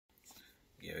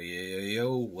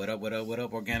What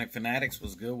up, Organic Fanatics?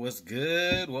 What's good, what's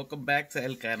good? Welcome back to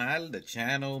El Canal, the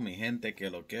channel. Mi gente que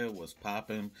lo que was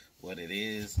popping, what it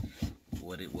is,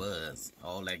 what it was.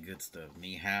 All that good stuff.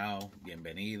 Ni hao,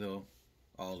 bienvenido,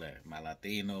 all that. My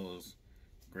Latinos,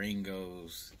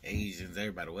 gringos, Asians,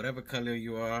 everybody. Whatever color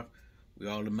you are, we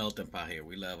all the melting pot here.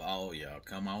 We love all y'all.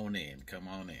 Come on in, come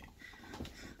on in.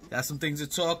 Got some things to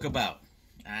talk about.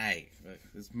 Alright,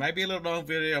 this might be a little long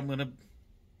video. I'm going to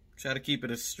try to keep it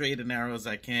as straight and narrow as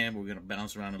I can. We're going to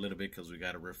bounce around a little bit because we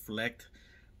got to reflect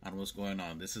on what's going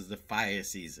on. This is the fire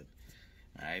season.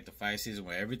 Alright, the fire season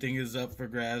where everything is up for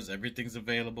grabs, everything's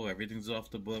available, everything's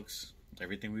off the books,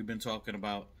 everything we've been talking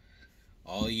about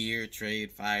all year,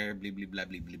 trade, fire, blah, blah, blah,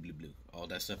 blah, blah, blah, blah. All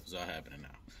that stuff is all happening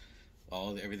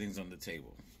now. Everything's on the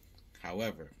table.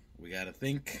 However, we got to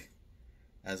think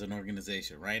as an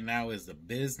organization. Right now is the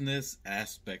business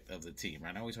aspect of the team.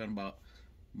 Right now we're talking about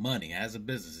money as a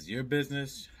business. It's your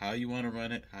business, how you want to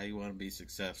run it, how you want to be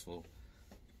successful.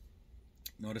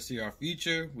 In order to see our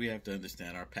future, we have to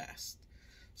understand our past.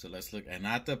 So let's look at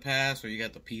not the past where you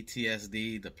got the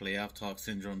PTSD, the playoff talk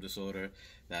syndrome disorder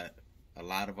that a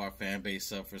lot of our fan base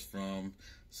suffers from.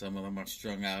 Some of them are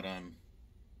strung out on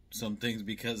some things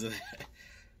because of that.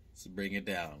 So bring it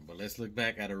down. But let's look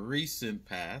back at a recent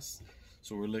past.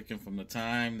 So we're looking from the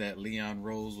time that Leon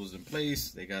Rose was in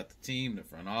place. They got the team, the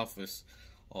front office,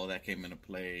 all that came into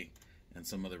play, and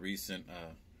some of the recent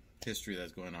history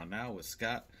that's going on now with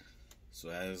Scott. So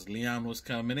as Leon was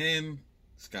coming in,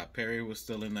 Scott Perry was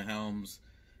still in the helms.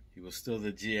 He was still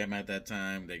the GM at that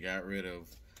time. They got rid of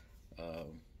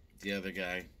the other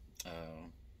guy.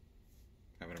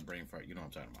 Having a brain fart, you know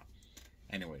what I'm talking about.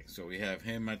 Anyway, so we have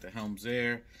him at the helms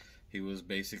there. He was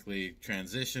basically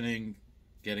transitioning,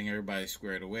 getting everybody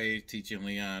squared away, teaching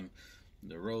Leon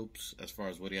the ropes as far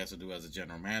as what he has to do as a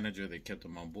general manager. They kept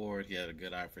him on board. He had a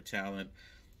good eye for talent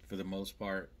for the most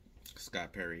part,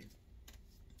 Scott Perry.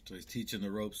 So he's teaching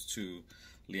the ropes to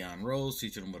Leon Rose,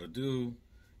 teaching him what to do.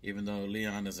 Even though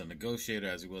Leon is a negotiator,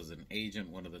 as he was an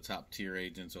agent, one of the top tier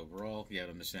agents overall, he had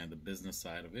to understand the business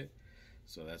side of it.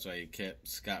 So that's why he kept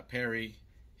Scott Perry.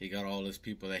 He got all his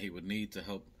people that he would need to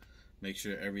help make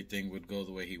sure everything would go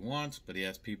the way he wants, but he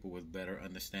has people with better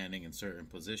understanding in certain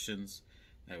positions.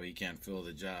 That way he can't fill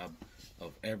the job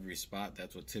of every spot.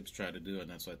 That's what Tips tried to do, and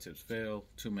that's why Tips failed.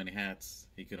 Too many hats.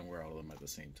 He couldn't wear all of them at the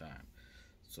same time.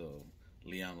 So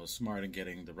Leon was smart in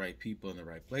getting the right people in the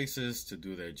right places to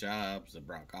do their jobs. The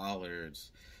Brock Ollards,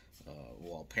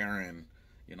 Walt Perrin,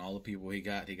 all the people he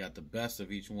got the best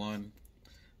of each one.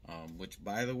 Which,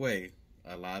 by the way,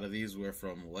 a lot of these were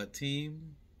from what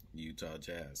team? Utah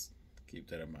Jazz. Keep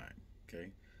that in mind,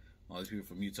 okay? All these people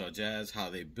from Utah Jazz,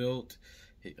 how they built.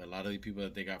 A lot of the people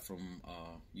that they got from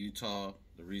Utah,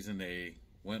 the reason they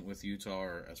went with Utah,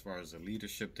 or as far as the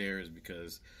leadership there, is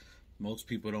because most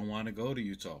people don't want to go to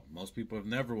Utah. Most people have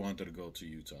never wanted to go to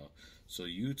Utah. So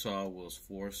Utah was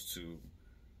forced to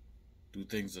do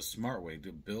things the smart way,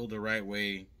 to build the right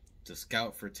way, to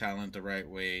scout for talent the right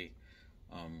way,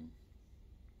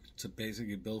 to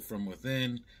basically build from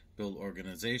within, build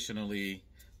organizationally,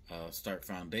 start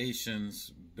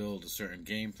foundations, build a certain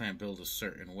game plan, build a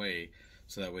certain way,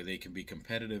 so that way they can be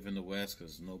competitive in the West,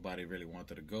 because nobody really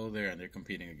wanted to go there, and they're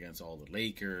competing against all the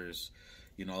Lakers,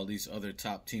 all these other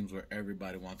top teams where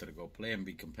everybody wanted to go play and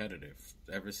be competitive.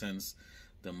 Ever since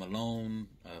the Malone,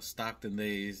 Stockton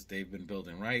days, they've been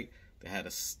building right. They had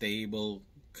a stable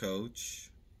coach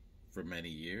for many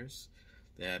years.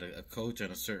 They had a coach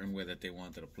and a certain way that they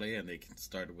wanted to play, and they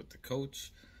started with the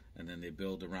coach, and then they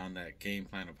build around that game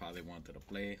plan of how they wanted to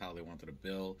play, how they wanted to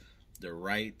build the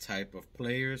right type of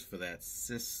players for that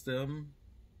system.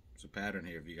 There's a pattern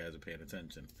here if you guys are paying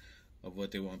attention of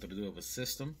what they wanted to do of a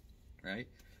system, right?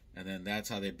 And then that's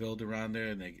how they build around there,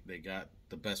 and they got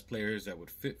the best players that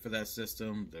would fit for that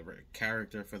system, the right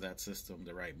character for that system,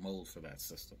 the right mold for that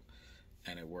system.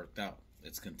 And it worked out.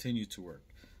 It's continued to work.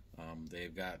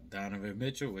 They've got Donovan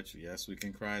Mitchell, which, yes, we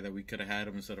can cry that we could have had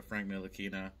him instead of Frank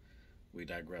Ntilikina. We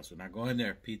digress. We're not going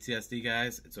there. PTSD,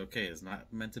 guys, it's okay. It's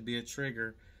not meant to be a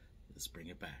trigger. Let's bring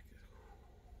it back.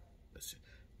 Let's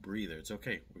breathe. It's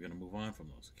okay. We're going to move on from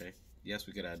those, okay? Yes,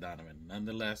 we could have Donovan.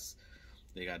 Nonetheless,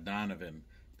 they got Donovan.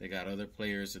 They got other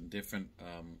players in different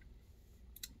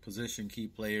position, key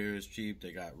players, cheap.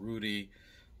 They got Rudy.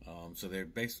 So they're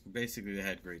basically they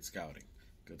had great scouting.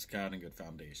 Good scouting, good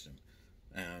foundation.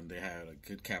 And they had a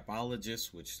good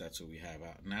capologist, which that's what we have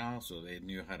out now. So they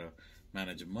knew how to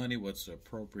manage money, what's the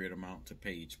appropriate amount to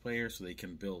pay each player, so they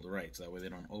can build right. So that way they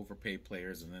don't overpay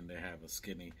players and then they have a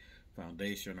skinny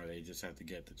foundation, or they just have to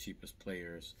get the cheapest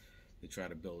players. They try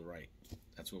to build right.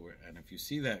 That's what and if you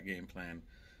see that game plan,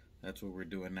 that's what we're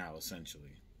doing now,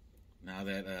 essentially. Now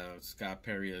that Scott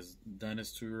Perry has done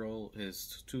his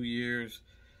 2 years,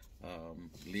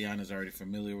 Leon is already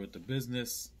familiar with the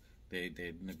business.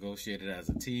 They negotiated as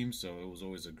a team, so it was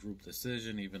always a group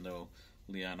decision. Even though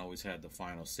Leon always had the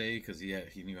final say because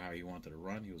he knew how he wanted to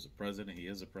run. He was a president. He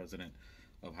is a president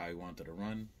of how he wanted to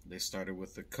run. They started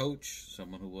with the coach,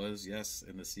 someone who was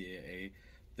in the CAA,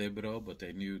 Thibodeau, but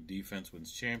they knew defense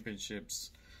wins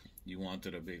championships. They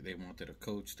wanted a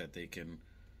coach that they can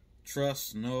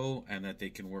trust, know, and that they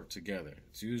can work together.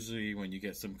 It's usually when you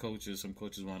get some coaches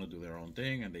want to do their own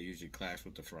thing, and they usually clash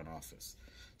with the front office.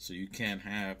 So you can't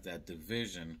have that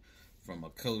division from a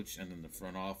coach and then the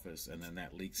front office, and then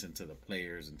that leaks into the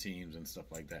players and teams and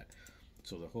stuff like that.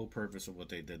 So the whole purpose of what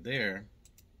they did there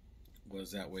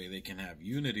was that way they can have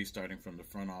unity starting from the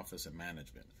front office and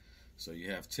management. So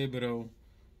you have Thibodeau,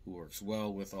 who works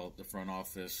well with all the front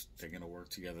office. They're going to work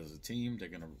together as a team. They're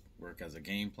going to work as a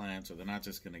game plan. So they're not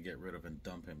just going to get rid of and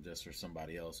dump him just for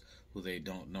somebody else who they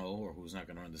don't know or who's not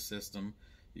going to run the system.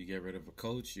 You get rid of a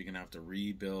coach, you're going to have to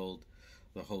rebuild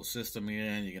the whole system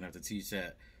again. You're going to have to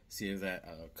see if that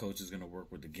coach is going to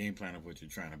work with the game plan of what you're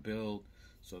trying to build.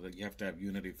 So that you have to have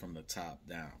unity from the top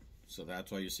down. So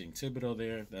that's why you're seeing Thibodeau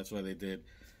there. That's why they did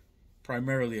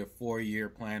primarily a 4-year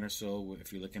plan or so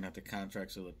if you're looking at the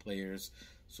contracts of the players.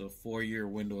 So 4-year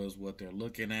window is what they're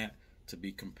looking at to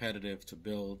be competitive, to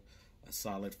build a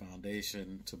solid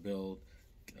foundation, to build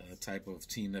a type of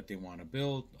team that they want to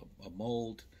build, a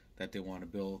mold that they want to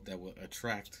build that will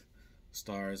attract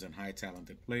stars and high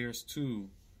talented players to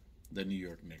the New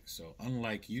York Knicks. So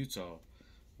unlike Utah,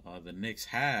 the Knicks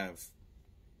have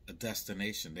a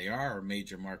destination. They are a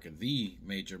major market, the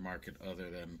major market other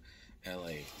than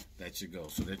LA that you go.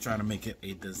 So they're trying to make it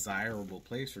a desirable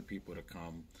place for people to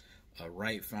come, a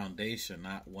right foundation,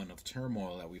 not one of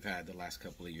turmoil that we've had the last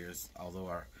couple of years. Although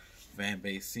our fan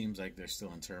base seems like they're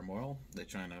still in turmoil, they're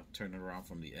trying to turn it around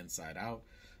from the inside out,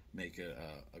 make it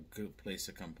a good place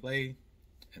to come play,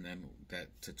 and then that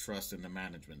to trust in the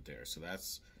management there. So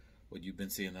that's what you've been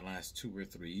seeing the last 2 or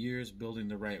 3 years, building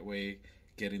the right way,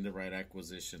 getting the right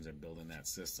acquisitions, and building that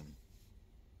system.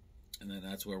 And then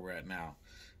that's where we're at now.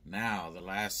 Now, the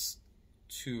last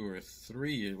 2 or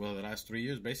 3 years, well, the last 3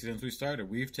 years, basically since we started,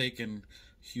 we've taken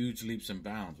huge leaps and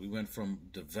bounds. We went from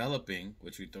developing,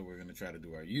 which we thought we were going to try to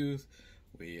do our youth.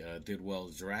 We did well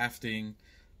drafting.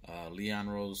 Leon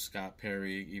Rose, Scott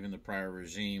Perry, even the prior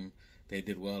regime, they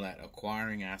did well at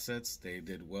acquiring assets. They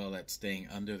did well at staying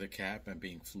under the cap and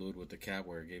being fluid with the cap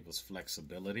where it gave us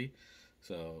flexibility.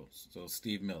 So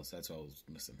Steve Mills, that's what I was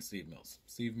missing, Steve Mills.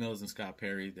 Steve Mills and Scott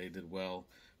Perry, they did well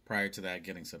prior to that,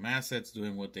 getting some assets,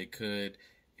 doing what they could,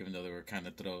 even though they were kind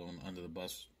of thrown under the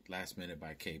bus last minute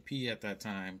by KP at that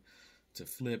time, to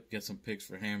flip, get some picks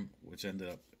for him, which ended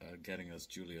up getting us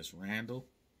Julius Randle.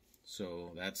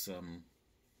 So that's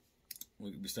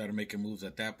we started making moves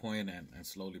at that point and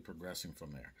slowly progressing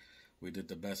from there. We did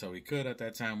the best that we could at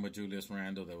that time with Julius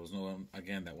Randle. There was no one,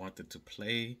 again, that wanted to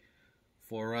play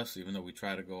for us. Even though we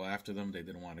tried to go after them, they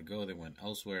didn't want to go. They went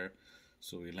elsewhere.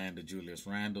 So we landed Julius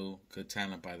Randle, good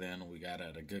talent by then. We got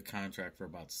at a good contract for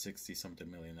about $60-something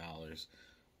million.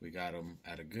 We got him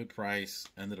at a good price.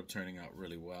 Ended up turning out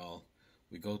really well.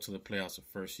 We go to the playoffs the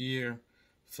first year.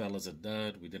 Fell as a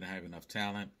dud. We didn't have enough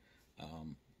talent.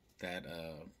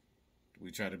 We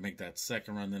tried to make that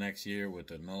second run the next year with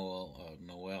the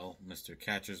Noel, Mr.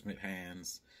 Catcher's Mitt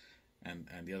Hands, and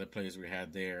the other players we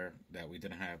had there that we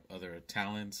didn't have other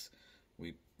talents.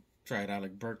 We tried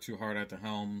Alec Burke too hard at the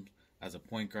helm as a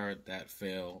point guard. That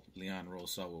failed. Leon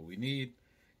Rose saw what we need,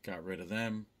 got rid of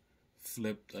them,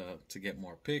 flipped to get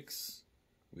more picks.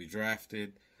 We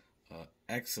drafted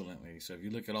excellently. So if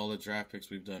you look at all the draft picks,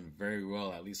 we've done very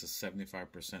well, at least a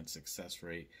 75% success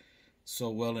rate. So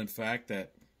well, in fact,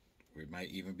 that we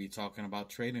might even be talking about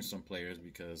trading some players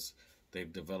because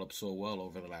they've developed so well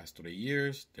over the last 3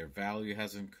 years. Their value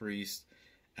has increased.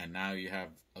 And now you have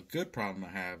a good problem to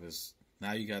have is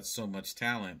now you got so much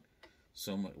talent.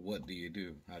 So much, what do you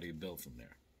do? How do you build from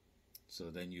there? So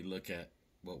then you look at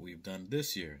what we've done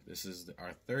this year. This is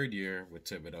our 3rd year with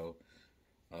Thibodeau.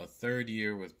 3rd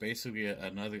year with basically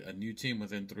a new team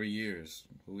within 3 years.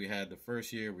 Who we had the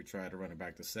first year, we tried to run it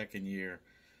back the second year.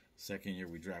 Second year,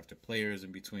 we drafted players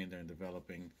in between there and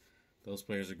developing. Those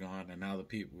players are gone. And now the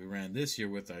people we ran this year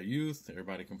with our youth,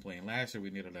 everybody complained last year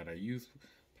we need to let our youth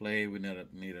play. We need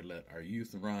to let our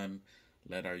youth run,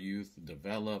 let our youth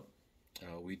develop.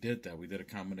 We did that. We did a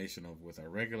combination of with our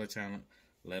regular talent,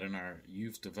 letting our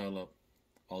youth develop,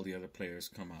 all the other players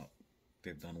come out.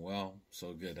 They've done well.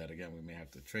 So good that, again, we may have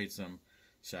to trade some.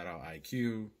 Shout out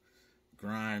IQ.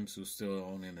 Grimes, who's still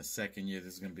only in the second year.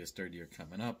 This is going to be his 3rd year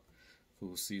coming up.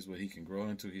 who sees what he can grow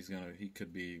into. He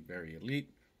could be very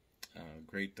elite,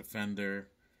 great defender.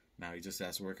 Now he just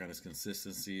has to work on his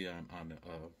consistency on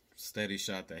a steady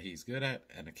shot that he's good at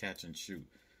and a catch and shoot,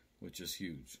 which is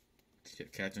huge.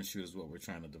 Catch and shoot is what we're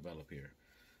trying to develop here.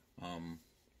 And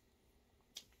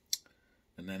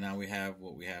then now we have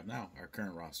what we have now, our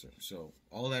current roster. So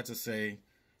all that to say,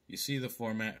 you see the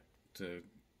format. To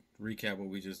recap what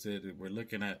we just did, we're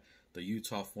looking at the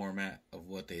Utah format of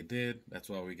what they did. That's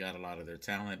why we got a lot of their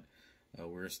talent.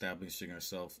 We're establishing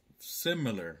ourselves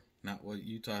similar, not what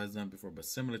Utah has done before, but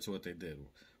similar to what they did.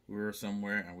 We were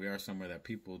somewhere, and we are somewhere that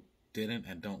people didn't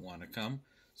and don't want to come.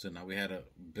 So now we had to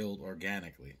build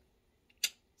organically.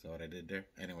 Is that what I did there?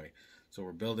 Anyway, so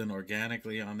we're building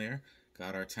organically on there.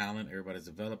 Got our talent. Everybody's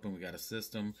developing. We got a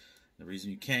system. The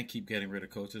reason you can't keep getting rid of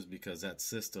coaches because that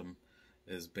system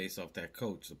is based off that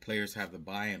coach. The players have the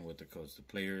buy-in with the coach. The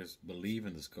players believe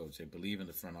in this coach. They believe in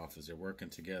the front office. They're working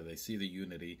together. They see the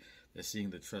unity. They're seeing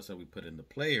the trust that we put in the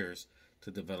players to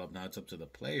develop. Now it's up to the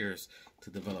players to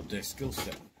develop their skill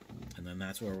set. And then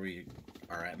that's where we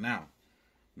are at now.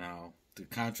 Now, the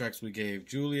contracts we gave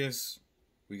Julius,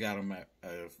 we got him at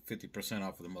 50%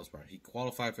 off for the most part. He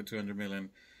qualified for $200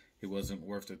 million. He wasn't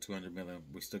worth the $200 million.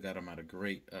 We still got him at a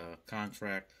great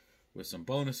contract with some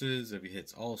bonuses. If he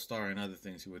hits All-Star and other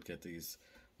things, he would get these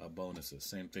bonuses.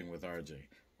 Same thing with RJ.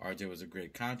 RJ was a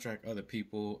great contract. Other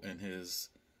people in his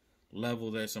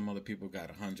level there, some other people got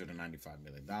 $195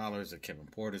 million. The Kevin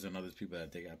Porters and other people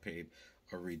that they got paid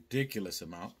a ridiculous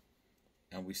amount.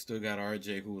 And we still got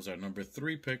RJ, who was our number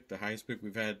 3 pick, the highest pick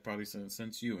we've had probably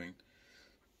since Ewing.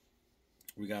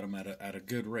 We got him at a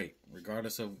good rate.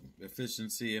 Regardless of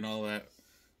efficiency and all that,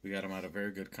 we got him at a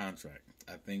very good contract.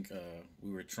 I think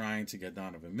we were trying to get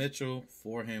Donovan Mitchell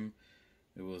for him.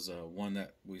 It was one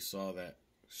that we saw that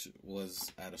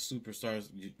was at a superstar.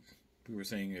 We were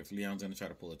saying if Leon's going to try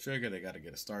to pull a trigger, they got to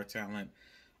get a star talent.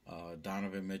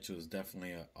 Donovan Mitchell is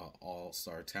definitely an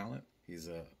all-star talent. He's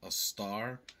a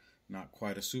star, not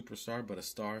quite a superstar, but a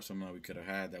star. Someone that we could have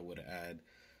had that would have added,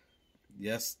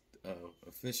 yes,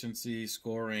 efficiency,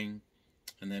 scoring.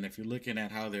 And then if you're looking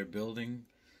at how they're building,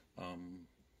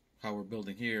 how we're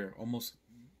building here, almost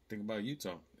think about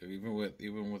Utah. Even with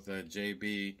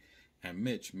JB and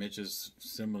Mitch. Mitch is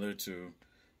similar to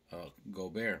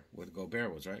Gobert. What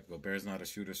Gobert was, right? Gobert's not a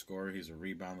shooter scorer. He's a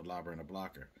rebounder, lobber, and a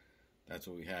blocker. That's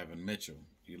what we have in Mitchell.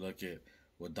 You look at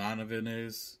what Donovan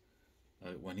is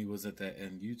when he was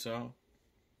in Utah.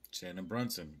 Jalen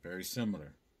Brunson, very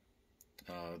similar.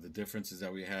 The difference is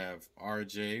that we have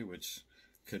RJ, which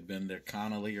could have been their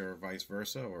Connolly or vice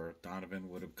versa, or Donovan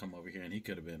would have come over here and he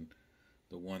could have been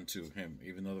the one to him.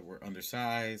 Even though we're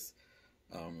undersized,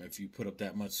 if you put up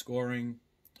that much scoring,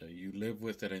 you live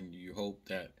with it and you hope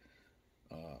that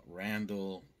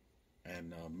Randall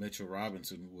and Mitchell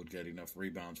Robinson would get enough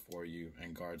rebounds for you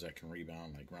and guards that can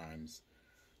rebound like Grimes,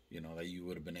 that you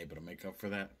would have been able to make up for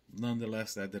that.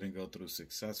 Nonetheless, that didn't go through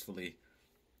successfully.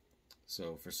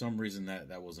 So for some reason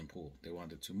that wasn't pulled. They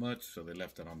wanted too much, so they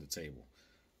left it on the table.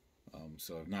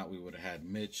 So if not, we would have had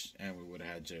Mitch and we would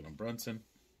have had Jalen Brunson.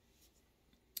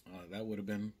 That would have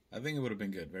been, I think it would have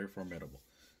been good, very formidable.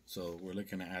 So we're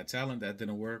looking to add talent. That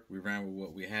didn't work. We ran with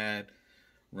what we had,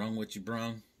 run what you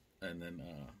brung, and then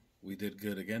we did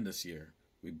good again this year.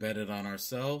 We betted on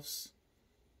ourselves.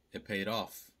 It paid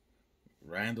off.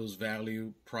 Randall's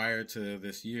value prior to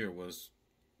this year was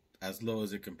as low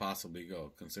as it can possibly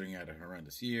go, considering he had a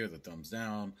horrendous year, the thumbs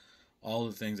down, all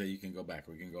the things that you can go back.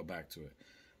 We can go back to it.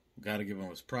 Got to give him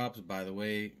his props. By the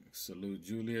way, salute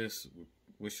Julius.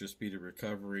 Wish you a speedy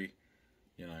recovery.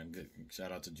 And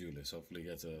shout out to Julius. Hopefully he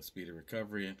gets a speedy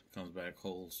recovery and comes back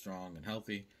whole, strong, and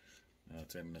healthy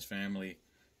to him and his family.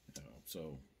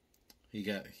 So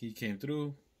he came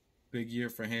through. Big year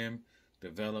for him.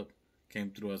 Developed. Came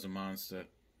through as a monster.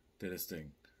 Did his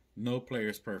thing. No player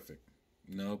is perfect.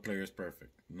 No player is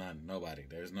perfect. None. Nobody.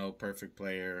 There's no perfect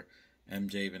player.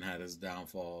 MJ even had his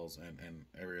downfalls and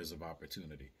areas of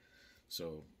opportunity.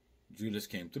 So Julius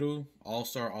came through.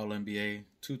 All-Star, All-NBA,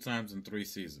 2 times in 3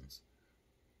 seasons.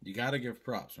 You got to give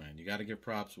props, man. You got to give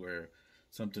props where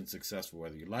something's successful.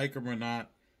 Whether you like him or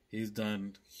not, he's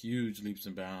done huge leaps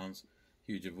and bounds.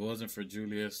 Huge. If it wasn't for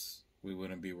Julius, we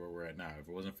wouldn't be where we're at now. If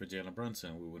it wasn't for Jalen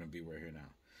Brunson, we wouldn't be where we're here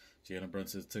now. Jalen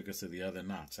Brunson took us to the other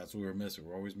notch. That's what we're missing.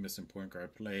 We're always missing point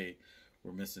guard play.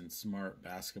 We're missing smart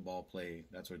basketball play.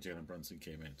 That's where Jalen Brunson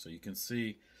came in. So you can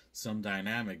see some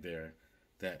dynamic there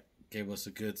that gave us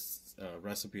a good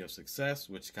recipe of success,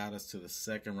 which got us to the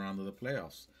second round of the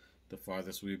playoffs, the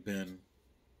farthest we've been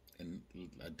in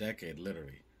a decade,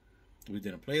 literally. We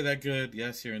didn't play that good.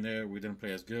 Yes, here and there, we didn't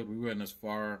play as good. We went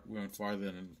farther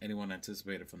than anyone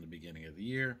anticipated from the beginning of the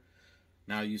year.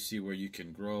 now you see where you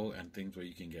can grow and things where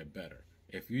you can get better.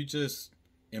 If you just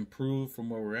improve from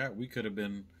where we're at, we could have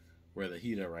been where the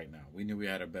Heat are right now. We knew we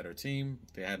had a better team.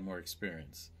 They had more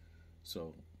experience.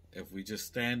 So if we just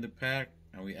stand the pack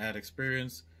and we add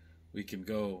experience, we can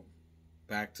go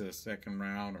back to the second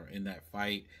round or in that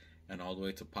fight and all the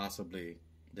way to possibly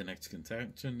the next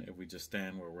contention if we just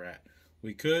stand where we're at.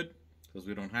 We could, because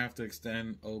we don't have to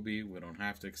extend Obi, we don't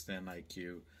have to extend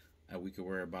IQ, and we could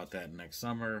worry about that next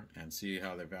summer and see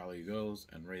how their value goes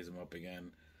and raise them up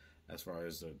again as far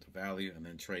as the value, and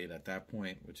then trade at that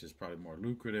point, which is probably more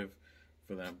lucrative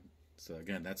for them. So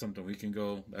again, that's something we can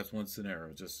go. That's one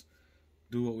scenario. Just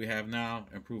do what we have now,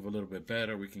 improve a little bit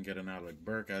better. We can get an Alec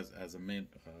Burke as a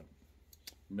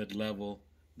mid-level.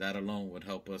 That alone would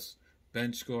help us.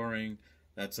 Bench scoring.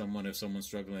 That's someone, if someone's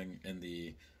struggling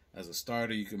as a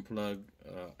starter, you can plug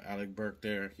Alec Burke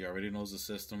there. He already knows the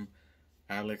system.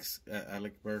 Alec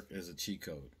Burke is a cheat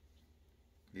code.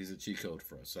 He's a cheat code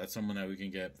for us. So that's someone that we can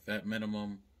get vet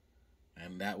minimum,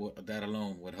 and that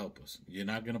alone would help us. You're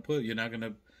not gonna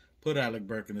put Alec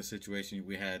Burke in the situation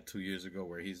we had 2 years ago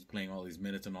where he's playing all these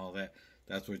minutes and all that.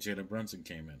 That's where Jalen Brunson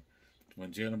came in.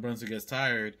 When Jalen Brunson gets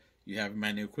tired, you have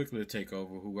Emmanuel quickly to take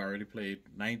over, who already played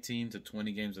 19 to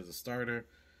 20 games as a starter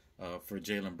for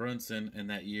Jalen Brunson in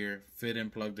that year. Fit in,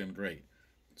 plugged in, great.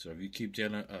 So if you keep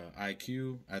Jalen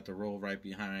IQ at the role right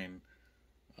behind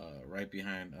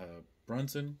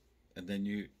Brunson, and then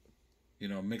you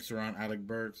mix around Alec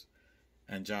Burks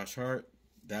and Josh Hart,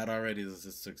 that already is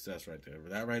a success right there.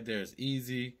 That right there is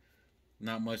easy,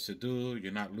 not much to do.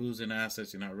 You're not losing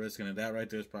assets, you're not risking it. That right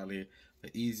there is probably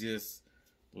the easiest.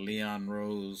 Leon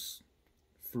Rose,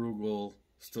 frugal,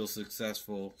 still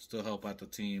successful, still help out the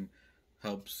team,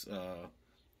 helps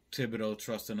Thibodeau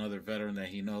trust another veteran that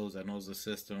he knows, that knows the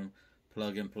system,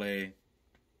 plug and play.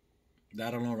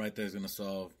 That alone right there is going to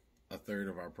solve a third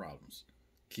of our problems.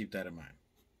 Keep that in mind.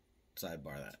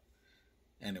 Sidebar that.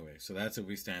 Anyway, so that's if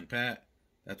we stand pat.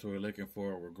 That's what we're looking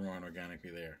for. We're growing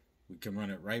organically there. We can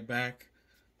run it right back.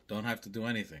 Don't have to do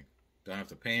anything. Don't have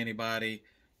to pay anybody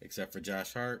except for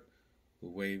Josh Hart, who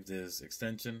waived his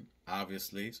extension,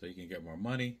 obviously, so he can get more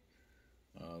money.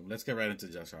 Let's get right into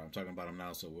Josh Hart. I'm talking about him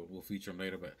now, so we'll feature him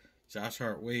later. But Josh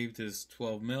Hart waived his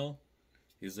 $12 million.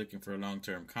 He's looking for a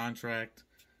long-term contract.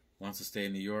 Wants to stay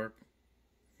in New York.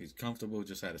 He's comfortable,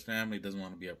 just had his family, doesn't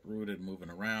want to be uprooted,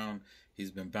 moving around. He's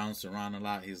been bounced around a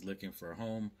lot. He's looking for a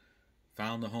home.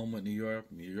 Found a home with New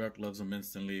York. New York loves him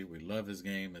instantly. We love his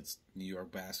game. It's New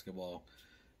York basketball.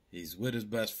 He's with his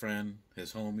best friend,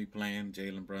 his homie playing,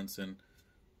 Jalen Brunson.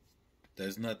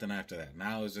 There's nothing after that.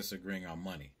 Now it's just agreeing on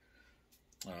money.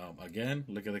 Again,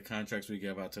 look at the contracts we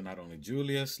gave out to not only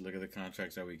Julius, look at the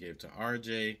contracts that we gave to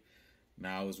RJ.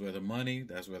 Now is where the money,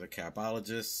 that's where the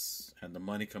capologists and the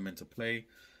money come into play.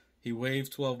 He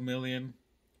waived $12 million.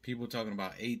 People talking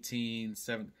about 18,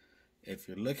 7. If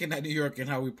you're looking at New York and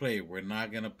how we play, we're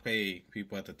not going to pay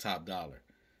people at the top dollar.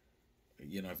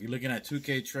 You know, if you're looking at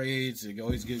 2K trades, it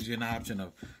always gives you an option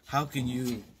of how can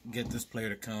you get this player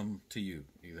to come to you?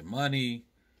 Either money,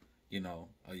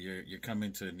 or you're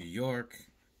coming to New York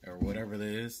or whatever it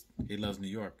is. He loves New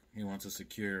York. He wants a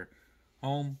secure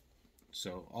home.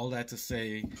 So all that to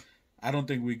say, I don't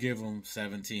think we give him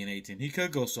 17, 18. He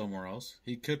could go somewhere else.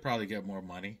 He could probably get more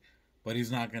money, but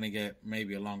he's not going to get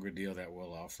maybe a longer deal that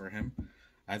we'll offer him.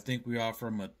 I think we offer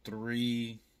him a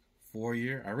 3-4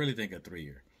 year. I really think a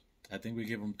 3-year. I think we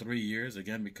give him 3 years,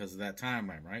 again, because of that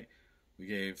timeline, right? We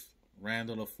gave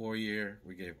Randall a 4-year.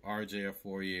 We gave RJ a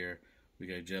 4-year. We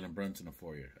gave Jalen Brunson a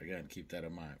 4-year. Again, keep that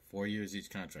in mind. 4 years each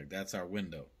contract. That's our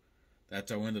window.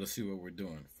 That's our window to see what we're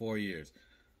doing. 4 years.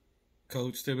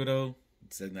 Coach Thibodeau,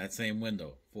 it's in that same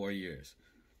window. 4 years.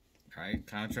 All right?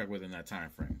 Contract within that time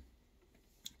frame.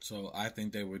 So I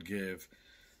think they would give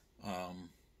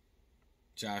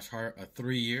Josh Hart a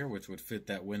 3-year, which would fit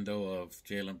that window of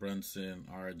Jalen Brunson,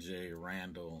 RJ,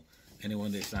 Randall,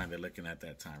 anyone they sign. They're looking at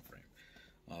that time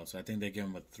frame. So I think they give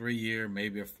him a 3-year,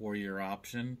 maybe a 4-year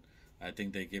option. I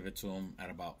think they give it to him at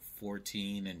about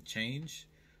 14 and change,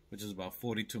 which is about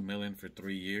 $42 million for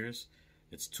 3 years.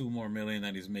 It's $2 million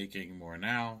that he's making more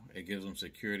now. It gives him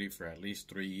security for at least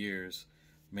 3 years,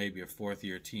 maybe a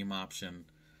 4th-year team option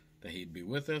that he'd be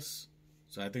with us.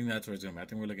 So I think that's where it's going to be. I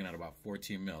think we're looking at about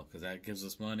 14 mil because that gives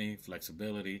us money,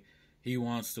 flexibility. He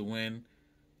wants to win,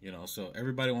 so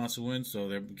everybody wants to win. So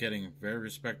they're getting very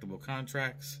respectable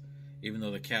contracts, even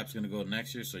though the cap's going to go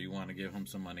next year. So you want to give him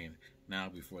some money now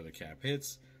before the cap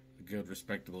hits. A good,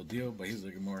 respectable deal, but he's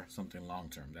looking more something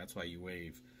long-term. That's why you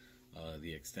waive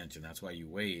the extension. That's why you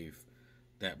waive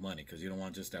that money because you don't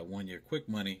want just that 1-year quick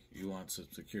money. You want some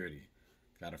security.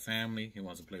 got a family. He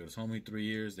wants to play with his homie 3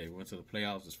 years. They went to the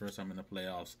playoffs. His first time in the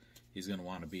playoffs. He's going to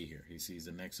want to be here. He sees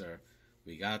the Knicks are,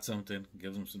 we got something.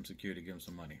 Gives him some security. Give him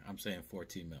some money. I'm saying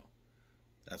 14 mil.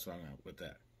 That's what I'm going to with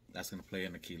that. That's going to play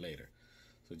in the key later.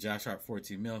 So Josh Hart,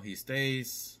 14 mil. He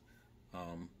stays.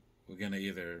 We're going to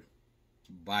either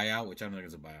buy out, which I don't think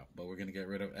is a buyout, but we're going to get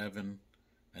rid of Evan,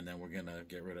 and then we're going to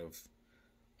get rid of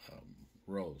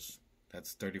Rose.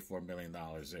 That's $34 million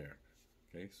there.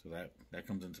 Okay, so that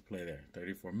comes into play there.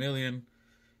 $34 million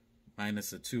minus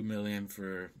the $2 million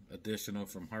for additional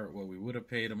from Hart, what we would have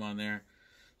paid him on there.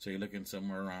 So you're looking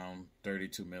somewhere around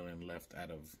 $32 million left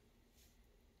out of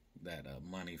that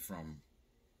money from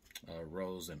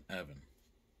Rose and Evan.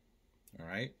 All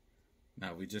right.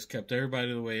 Now we just kept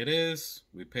everybody the way it is.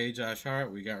 We paid Josh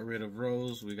Hart. We got rid of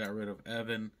Rose. We got rid of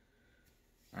Evan.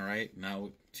 All right.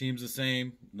 Now team's the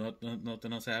same.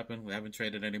 Nothing else happened. We haven't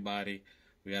traded anybody.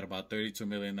 We got about $32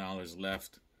 million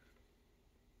left.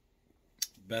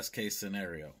 Best case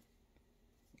scenario.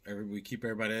 We keep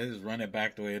everybody as is, run it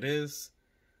back the way it is.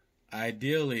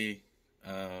 Ideally,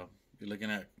 you're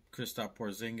looking at Kristaps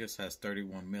Porzingis has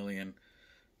 $31 million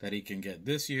that he can get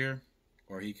this year,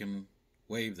 or he can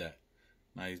waive that.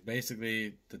 Now he's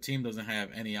basically, the team doesn't have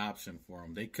any option for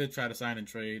him. They could try to sign and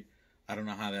trade. I don't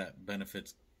know how that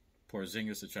benefits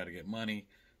Porzingis to try to get money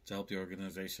to help the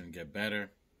organization get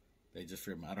better. They just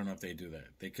free him. I don't know if they do that.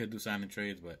 They could do sign and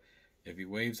trades, but if he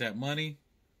waives that money,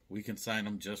 we can sign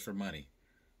him just for money.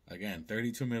 Again,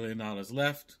 $32 million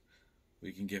left.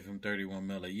 We can give him $31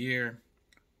 million a year,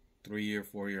 3-year,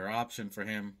 4-year option for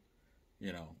him.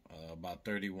 You know, about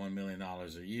 $31 million a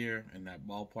year in that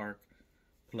ballpark.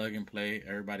 Plug and play.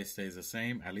 Everybody stays the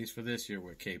same, at least for this year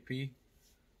with KP.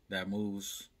 That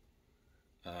moves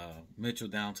Mitchell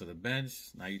down to the bench.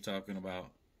 Now you're talking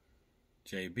about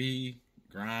JB,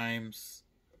 Grimes,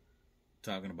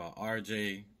 talking about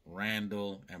RJ,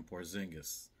 Randall, and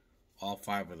Porzingis. All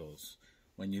 5 of those.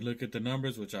 When you look at the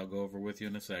numbers, which I'll go over with you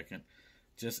in a second,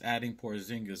 just adding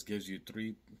Porzingis gives you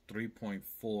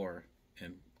 3.4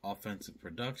 in offensive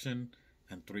production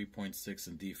and 3.6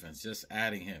 in defense. Just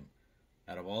adding him.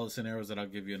 Out of all the scenarios that I'll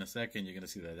give you in a second, you're going to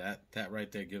see that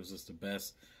right there gives us the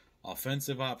best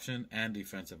offensive option and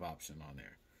defensive option on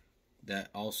there. That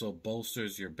also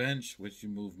bolsters your bench, which you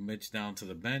move Mitch down to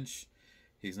the bench.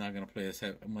 He's not going to play as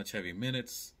much heavy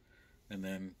minutes. And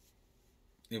then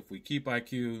if we keep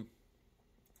IQ,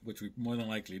 which we more than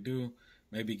likely do,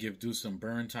 maybe give Deuce some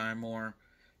burn time more.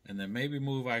 And then maybe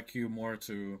move IQ more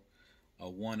to a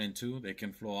 1 and 2. They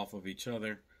can flow off of each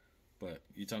other. But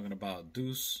you're talking about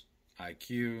Deuce,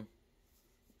 IQ,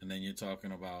 and then you're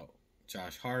talking about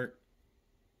Josh Hart,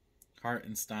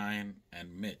 Hartenstein,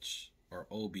 and Mitch, or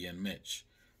Obi and Mitch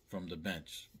from the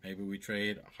bench. Maybe we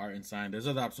trade Hartenstein. There's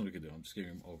other options we could do. I'm just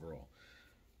giving him overall.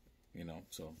 You know,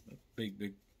 so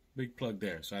big plug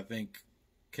there. So I think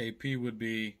KP would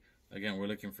be, again, we're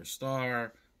looking for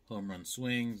star, home run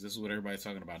swings. This is what everybody's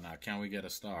talking about now. Can we get a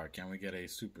star? Can we get a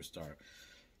superstar?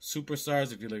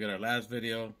 Superstars, if you look at our last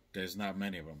video, there's not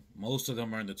many of them. Most of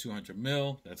them are in the 200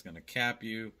 mil. That's going to cap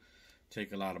you,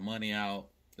 take a lot of money out.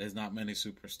 There's not many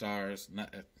superstars.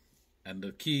 And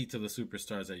the key to the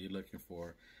superstars that you're looking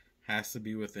for has to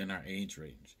be within our age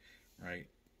range, right?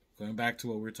 Going back to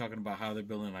what we were talking about, how they're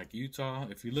building like Utah.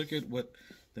 If you look at what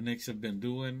the Knicks have been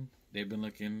doing, they've been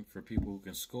looking for people who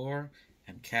can score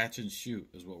and catch and shoot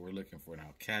is what we're looking for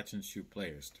now. Catch and shoot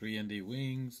players. 3-and-D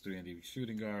wings, 3-and-D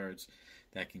shooting guards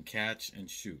that can catch and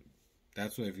shoot.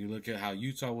 That's what, if you look at how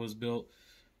Utah was built,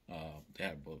 they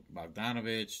had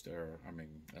Bogdanovich,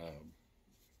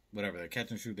 whatever, they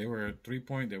catch and shoot. They were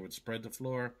 3-point, they would spread the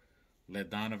floor, let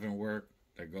Donovan work,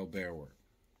 let Gobert work.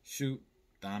 Shoot,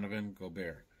 Donovan,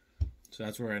 Gobert. So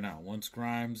that's where we're at now. Once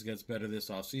Grimes gets better this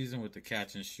offseason with the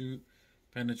catch and shoot,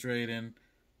 penetrating,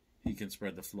 he can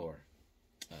spread the floor.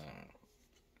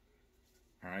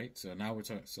 All right, so now we're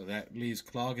talking. So that leaves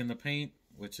clog in the paint,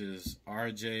 which is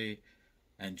RJ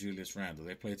and Julius Randle.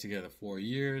 They played together 4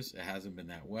 years. It hasn't been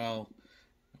that well.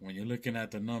 When you're looking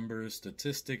at the numbers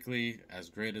statistically, as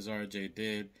great as RJ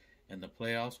did in the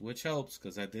playoffs, which helps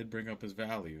because that did bring up his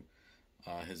value,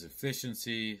 his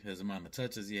efficiency, his amount of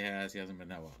touches he hasn't been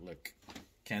that well. Look,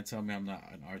 can't tell me I'm not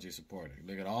an RJ supporter.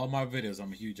 Look at all my videos.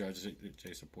 I'm a huge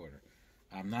RJ supporter.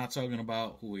 I'm not talking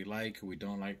about who we like, who we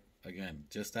don't like. Again,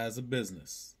 just as a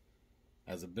business.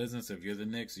 As a business, if you're the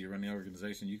Knicks, you run the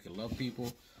organization, you can love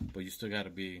people, but you still got to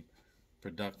be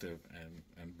productive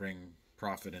and bring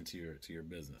profit into your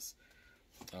business.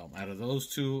 Out of those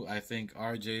two, I think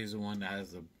RJ is the one that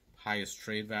has the highest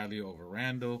trade value over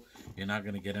Randall. You're not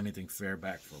going to get anything fair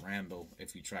back for Randall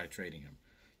if you try trading him.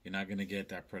 You're not going to get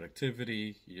that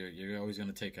productivity. You're always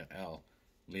going to take an L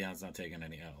Leon's not taking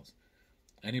any L's.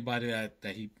 Anybody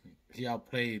that he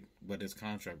outplayed what his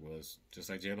contract was, just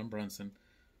like Jalen Brunson,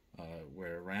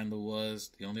 where Randall was.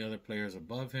 The only other players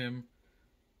above him,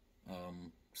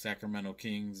 Sacramento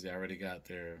Kings, they already got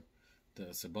the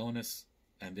Sabonis,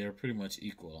 and they're pretty much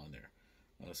equal on there.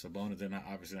 Sabonis, they're not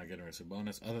obviously not getting rid of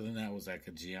Sabonis. Other than that, was like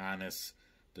a Giannis,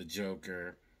 the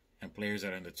Joker, and players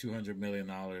that are in the $200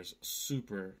 million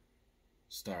super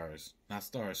stars, not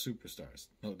stars, superstars.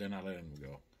 No, they're not letting them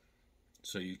go.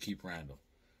 So you keep Randall.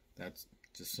 That's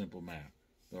just simple math.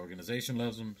 The organization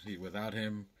loves him. Without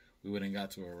him, we wouldn't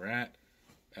got to where we're at.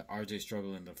 RJ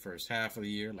struggled in the first half of the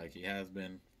year like he has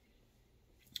been.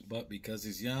 But because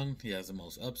he's young, he has the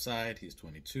most upside. He's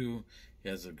 22. He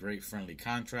has a great friendly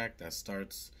contract that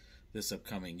starts this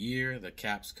upcoming year. The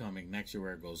cap's coming next year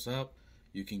where it goes up.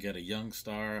 You can get a young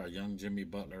star, a young Jimmy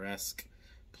Butler-esque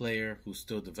player who's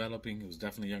still developing, who's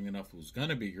definitely young enough, who's going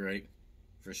to be great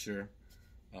for sure.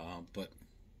 But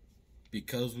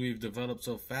because we've developed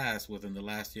so fast within the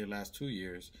last 2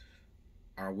 years,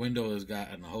 our window has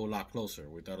gotten a whole lot closer.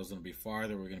 We thought it was going to be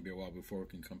farther. We're going to be a while before we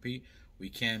can compete. We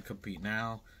can compete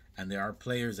now, and there are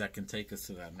players that can take us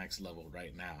to that next level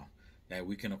right now that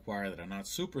we can acquire that are not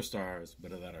superstars,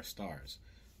 but that are stars.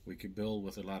 We could build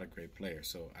with a lot of great players.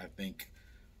 So I think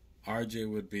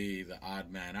RJ would be the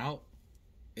odd man out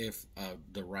if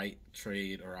the right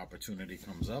trade or opportunity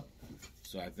comes up.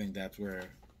 So I think that's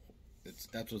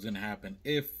what's going to happen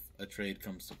if a trade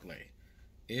comes to play.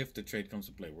 If the trade comes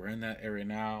to play, we're in that area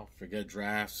now. Forget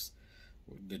drafts.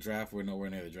 The draft, we're nowhere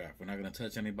near the draft. We're not going to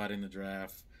touch anybody in the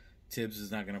draft. Tibbs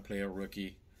is not going to play a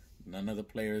rookie. None of the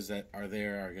players that are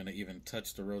there are going to even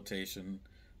touch the rotation.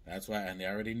 That's why, and they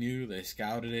already knew. They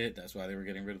scouted it. That's why they were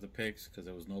getting rid of the picks, because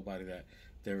there was nobody that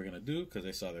they were going to do, because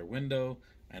they saw their window,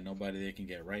 and nobody they can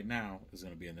get right now is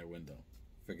going to be in their window.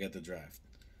 Forget the draft.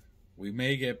 We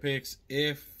may get picks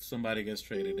if somebody gets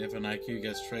traded, if an IQ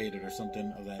gets traded or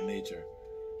something of that nature.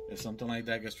 If something like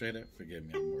that gets traded, forgive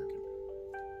me, I'm working.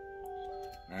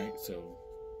 Alright, so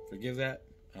forgive that.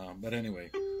 But anyway,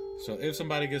 so if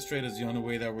somebody gets traded, it's the only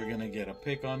way that we're going to get a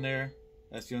pick on there.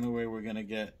 That's the only way we're going to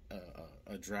get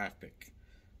a draft pick.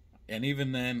 And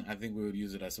even then, I think we would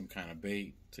use it as some kind of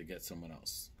bait to get someone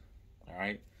else.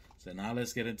 Alright, so now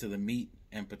let's get into the meat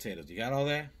and potatoes. You got all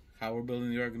that? How we're building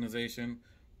the organization,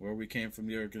 where we came from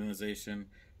the organization,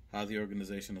 how the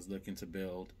organization is looking to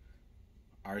build,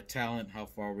 our talent, how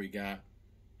far we got,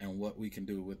 and what we can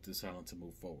do with this talent to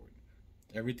move forward.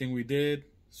 Everything we did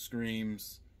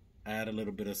screams, add a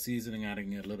little bit of seasoning,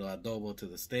 adding a little adobo to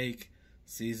the steak,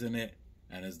 season it,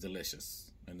 and it's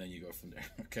delicious. And then you go from there,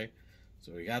 okay?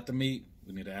 So we got the meat.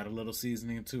 We need to add a little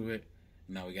seasoning to it.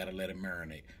 Now we got to let it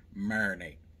marinate.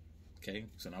 Okay?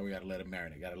 So now we got to let it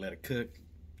marinate. Got to let it cook.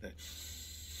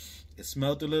 It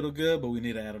smelled a little good, but we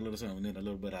need to add a little something. We need a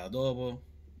little bit of adobo,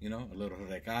 a little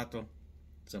recato,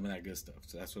 some of that good stuff.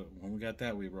 So that's when we got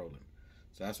that, we rolling.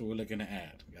 So that's what we're looking to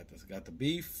add. Got the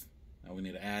beef. Now we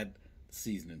need to add the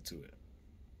seasoning to it.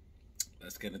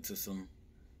 Let's get into some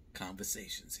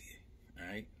conversations here. All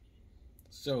right.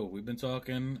 So we've been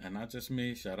talking, and not just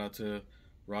me. Shout out to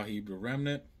Rahib the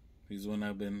Remnant. He's the one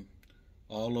I've been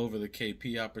all over the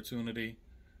KP opportunity.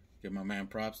 Give my man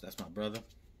props. That's my brother.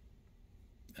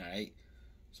 All right.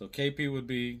 So KP would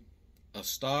be a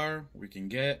star we can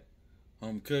get,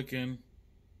 home cooking,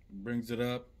 brings it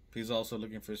up. He's also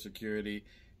looking for security.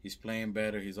 He's playing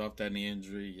better. He's off that knee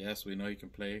injury. Yes, we know he can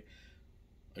play.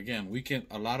 Again,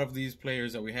 a lot of these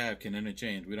players that we have can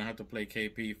interchange. We don't have to play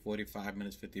KP 45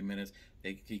 minutes, 50 minutes.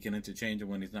 He can interchange it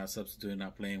when he's not substituting,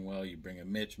 not playing well. You bring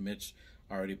in Mitch. Mitch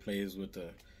already plays with the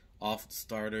off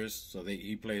starters, so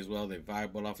he plays well. They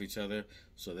vibe well off each other.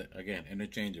 So that, again,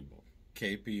 interchangeable.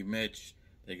 KP, Mitch,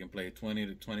 they can play 20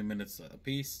 to 20 minutes a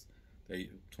piece.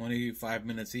 25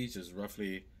 minutes each is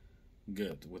roughly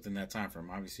good within that time frame.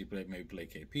 Obviously, maybe play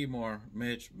KP more,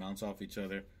 Mitch, bounce off each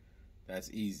other.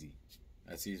 That's easy.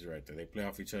 That's easy right there. They play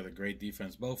off each other. Great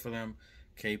defense, both of them.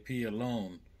 KP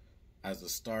alone, as a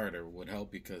starter, would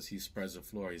help because he spreads the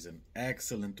floor. He's an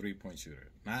excellent three-point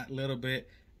shooter. Not a little bit,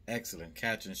 excellent.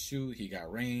 Catch and shoot. He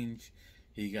got range.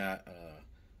 He got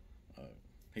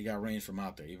range from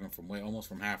out there. Even from almost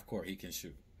from half court, he can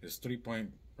shoot. His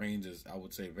three-point range is, I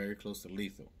would say, very close to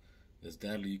lethal. It's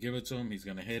deadly. You give it to him, he's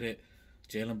going to hit it.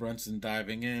 Jalen Brunson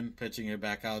diving in, pitching it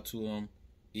back out to him.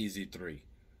 Easy three.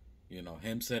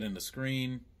 Him setting the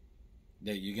screen,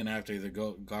 that you're going to have to either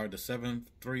go guard the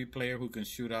 7-3 player who can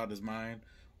shoot out his mind,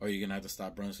 or you're going to have to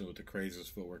stop Brunson with the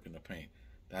craziest footwork in the paint.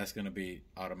 That's going to be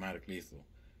automatic lethal.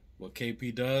 What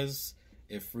KP does,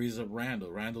 it frees up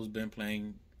Randall. Randall's been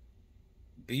playing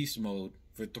beast mode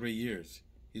for 3 years.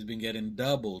 He's been getting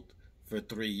doubled for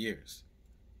 3 years.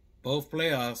 Both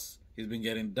playoffs, he's been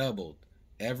getting doubled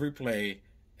every play,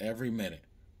 every minute.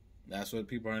 That's what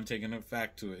people aren't taking a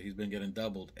fact to it. He's been getting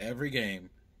doubled every game,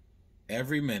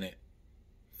 every minute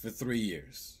for 3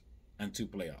 years and 2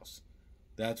 playoffs.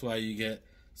 That's why you get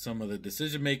some of the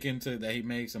decision making that he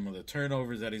makes, some of the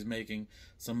turnovers that he's making,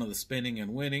 some of the spinning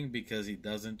and winning, because he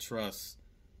doesn't trust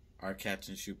our catch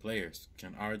and shoot players.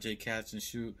 Can RJ catch and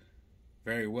shoot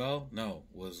very well? No.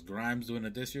 Was Grimes doing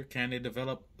it this year? Can they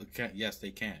develop? Yes,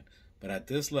 they can. But at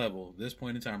this level, this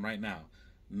point in time right now,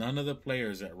 none of the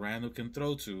players that Randall can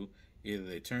throw to, either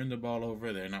they turn the ball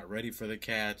over, they're not ready for the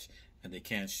catch, and they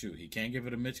can't shoot. He can't give it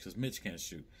to Mitch because Mitch can't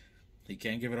shoot. He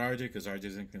can't give it to RJ because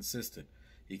RJ's inconsistent.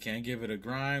 He can't give it to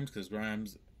Grimes because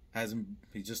Grimes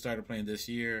he just started playing this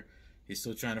year. He's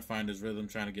still trying to find his rhythm,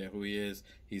 trying to get who he is.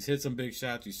 He's hit some big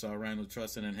shots. You saw Randall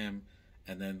trusting in him.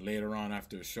 And then later on,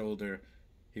 after a shoulder,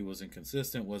 he was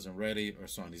inconsistent, wasn't ready, or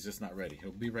so on. He's just not ready.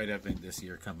 He'll be ready, I think, this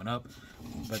year coming up.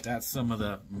 But that's some of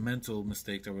the mental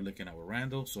mistake that we're looking at with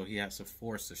Randall. So he has to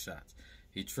force the shots.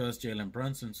 He trusts Jalen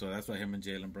Brunson, so that's why him and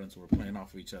Jalen Brunson were playing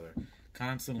off of each other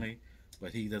constantly.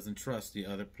 But he doesn't trust the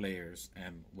other players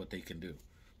and what they can do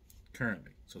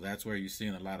currently. So that's where you're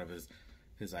seeing a lot of his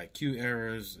IQ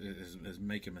errors, is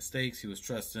making mistakes. He was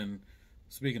trusting,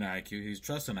 speaking of IQ, he's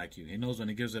trusting IQ. He knows when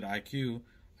he gives it IQ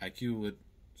would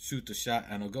shoot the shot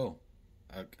and it'll go.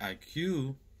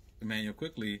 IQ, Emmanuel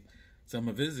Quickly, some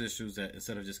of his issues that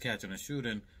instead of just catching and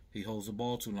shooting, he holds the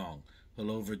ball too long.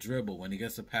 He'll over dribble. When he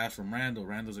gets a pass from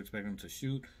Randall's expecting him to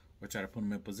shoot or try to put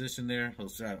him in position there. He'll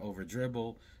try to over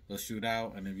dribble. He'll shoot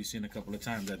out. And if you've seen a couple of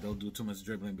times that they'll do too much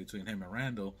dribbling between him and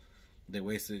Randall, they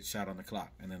waste a shot on the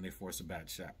clock, and then they force a bad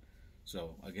shot.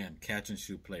 So, again, catch and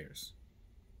shoot players.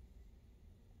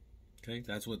 Okay,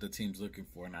 that's what the team's looking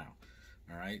for now.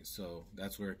 All right, so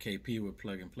that's where KP would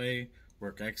plug and play,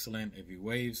 work excellent. If he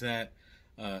waives that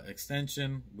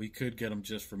extension, we could get him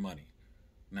just for money.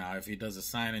 Now, if he does a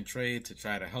sign and trade to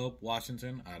try to help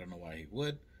Washington, I don't know why he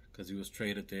would, because he was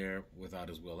traded there without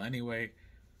his will anyway.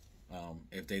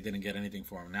 If they didn't get anything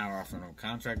for him now, offering him a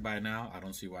contract by now, I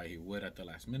don't see why he would at the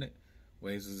last minute.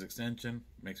 Waives his extension,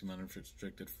 makes him an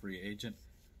unrestricted free agent.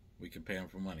 We can pay him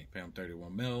for money. Pay him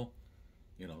 31 mil,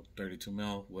 32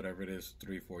 mil, whatever it is,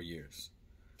 3-4 years.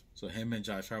 So him and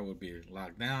Josh Hart would be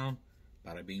locked down.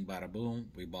 Bada bing, bada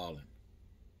boom, we balling.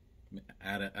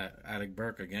 Alec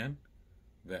Burke again,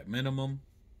 vet minimum,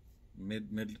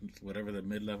 mid, whatever the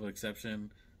mid-level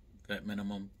exception, vet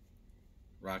minimum,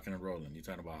 rocking and rolling. You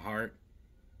talking about Hart,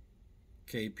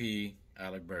 KP,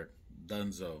 Alec Burke,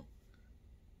 Dunzo.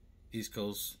 East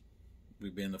Coast,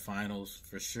 we'd be in the finals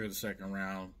for sure. The second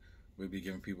round, we'd be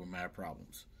giving people mad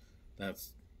problems.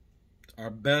 That's our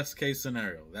best case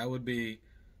scenario. That would be,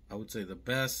 I would say, the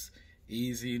best.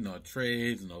 Easy, no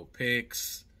trades, no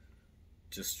picks,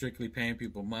 just strictly paying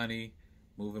people money,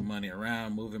 moving money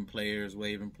around, moving players,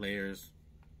 waiving players.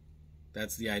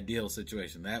 That's the ideal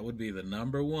situation. That would be the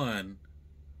number one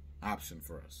option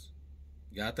for us.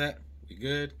 Got that? We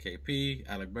good? KP,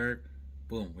 Alec Burke,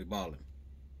 boom, we balling.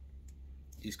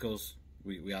 East Coast,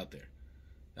 we out there.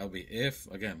 That would be if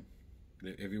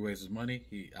he waives his money,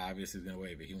 he obviously is going to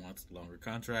waive it. He wants longer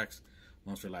contracts,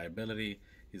 wants reliability.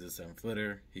 He's a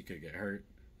 7-footer. He could get hurt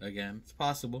again. It's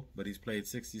possible, but he's played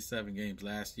 67 games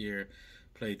last year,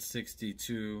 played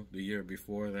 62 the year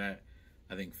before that,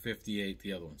 I think 58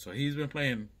 the other one. So he's been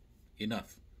playing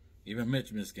enough. Even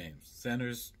Mitch missed games.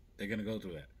 Centers, they're going to go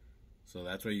through that. So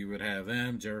that's where you would have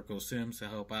them, Jericho Sims, to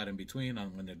help out in between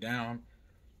when they're down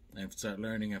and start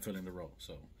learning and filling the role.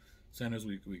 So centers,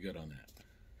 we good on that.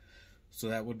 So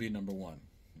that would be number one.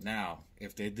 Now,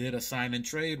 if they did a sign and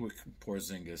trade with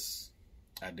Porzingis,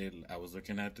 I was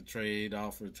looking at the trade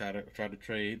offer, try to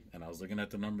trade, and I was looking at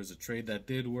the numbers. A trade that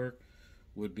did work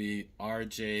would be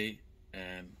RJ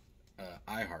and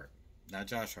Ihart, not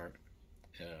Josh Hart,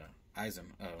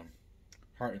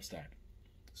 Hartenstein.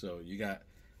 So you got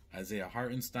Isaiah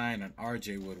Hartenstein and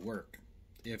RJ would work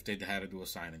if they had to do a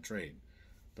sign and trade.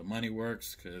 The money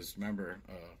works because, remember,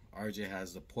 RJ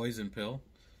has the poison pill.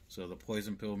 So the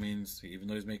poison pill means even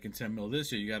though he's making 10 mil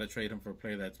this year, you got to trade him for a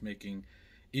player that's making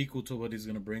equal to what he's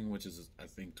going to bring, which is, I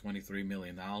think, $23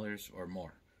 million or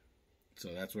more. So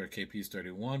that's where KP's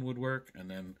 31 would work, and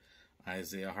then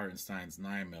Isaiah Hartenstein's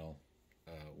 9 mil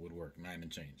would work, 9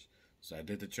 and change. So I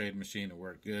did the trade machine. It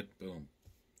worked good. Boom.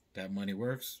 That money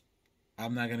works.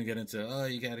 I'm not going to get into,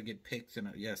 you got to get picks. And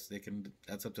yes, they can.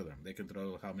 That's up to them. They can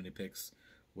throw how many picks,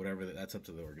 whatever. That's up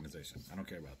to the organization. I don't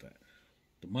care about that.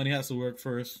 The money has to work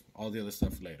first. All the other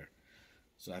stuff later.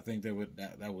 So I think that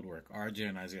would work. RJ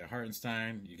and Isaiah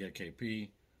Hartenstein. You get KP.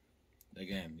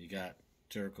 Again, you got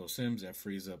Jericho Sims. That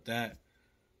frees up that.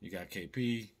 You got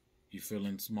KP. You fill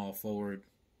in small forward.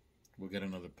 We'll get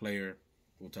another player.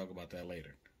 We'll talk about that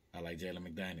later. I like Jalen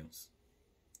McDaniels.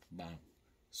 Bomb.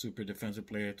 Super defensive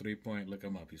player, 3-point. Look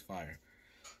him up. He's fire.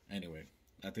 Anyway,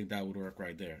 I think that would work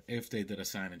right there if they did a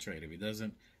sign and trade. If he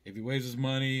doesn't, if he waives his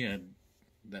money and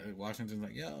that Washington's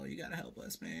like, yo, you got to help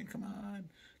us, man. Come on.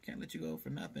 Can't let you go for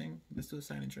nothing. Let's do a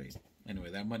sign and trade.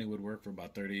 Anyway, that money would work for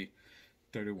about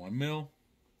 31 mil.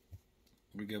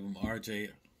 We give him RJ,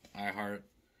 iHeart.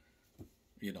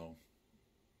 You know,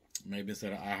 maybe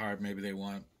instead of iHeart, maybe they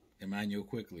want Emmanuel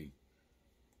Quickly.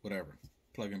 Whatever.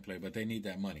 Plug and play. But they need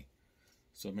that money.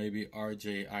 So maybe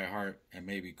RJ, iHeart, and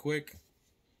maybe Quick.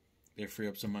 They free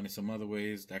up some money some other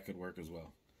ways. That could work as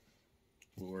well.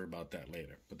 We'll worry about that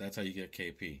later. But that's how you get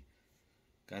KP.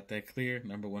 Got that clear?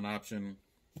 Number one option.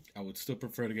 I would still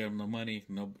prefer to give him no money.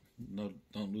 No,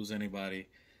 don't lose anybody.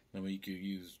 Then you could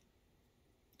use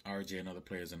RJ and other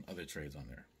players and other trades on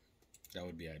there. That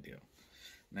would be ideal.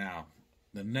 Now,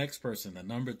 the next person, the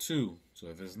number 2. So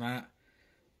if it's not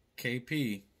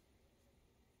KP,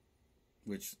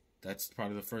 which that's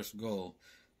probably the first goal.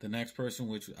 The next person,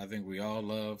 which I think we all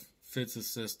love, fits the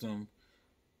system.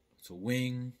 It's a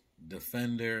wing,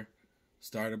 defender,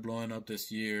 started blowing up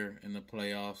this year in the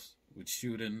playoffs with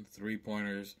shooting,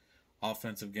 3-pointers,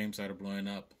 offensive game started blowing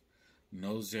up.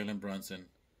 Knows Jalen Brunson,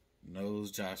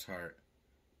 knows Josh Hart,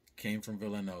 came from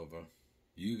Villanova.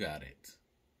 You got it.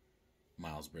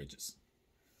 Miles Bridges.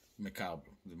 Mikal.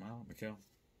 Is it Miles? Mikal?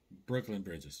 Brooklyn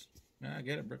Bridges. I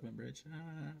get it, Brooklyn Bridge.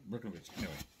 Brooklyn Bridge.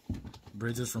 Anyway,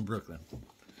 Bridges from Brooklyn.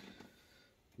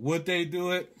 Would they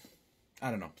do it? I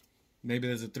don't know. Maybe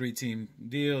there's a 3-team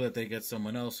deal that they get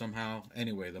someone else somehow.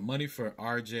 Anyway, the money for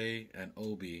RJ and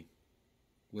Obi,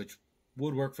 which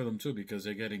would work for them too because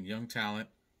they're getting young talent.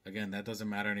 Again, that doesn't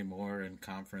matter anymore in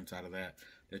conference out of that.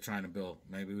 They're trying to build.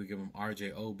 Maybe we give them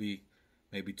RJ, Obi,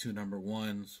 maybe 2 number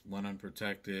 1s, 1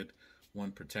 unprotected,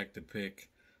 1 protected pick.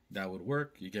 That would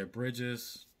work. You get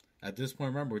Bridges. At this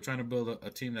point, remember, we're trying to build a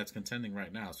team that's contending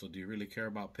right now. So do you really care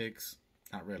about picks?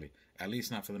 Not really. At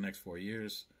least not for the next 4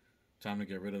 years. Time to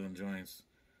get rid of them joints.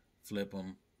 Flip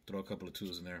them. Throw a couple of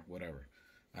 2s in there. Whatever.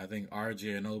 I think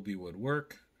RJ and Obi would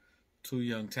work. 2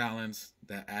 young talents.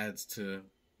 That adds to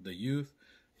the youth.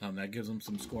 That gives them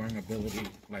some scoring ability.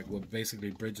 Like what basically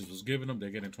Bridges was giving them. They're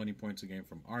getting 20 points a game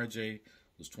from RJ.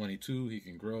 Who's 22. He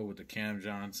can grow with the Cam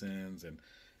Johnsons and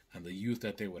the youth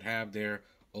that they would have there.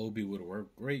 Obi would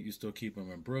work great. You still keep him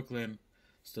in Brooklyn.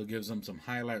 Still gives them some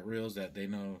highlight reels that they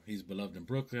know he's beloved in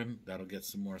Brooklyn. That'll get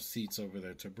some more seats over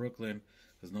there to Brooklyn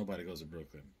because nobody goes to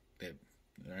Brooklyn.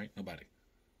 All right? Nobody.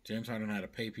 James Harden had to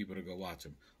pay people to go watch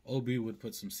him. Obi would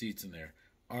put some seats in there.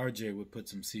 RJ would put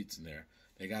some seats in there.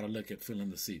 They got to look at filling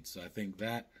the seats. So I think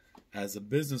that as a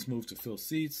business move to fill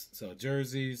seats, sell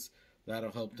jerseys,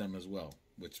 that'll help them as well,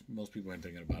 which most people ain't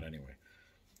thinking about anyway.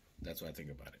 That's what I think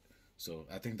about it. So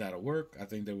I think that'll work. I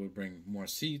think they would bring more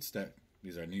seats.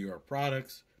 These are New York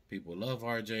products. People love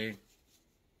RJ.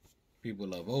 People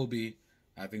love Obi.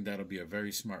 I think that'll be a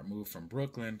very smart move from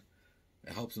Brooklyn.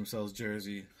 It helps them sell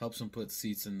jersey. Helps them put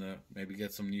seats in maybe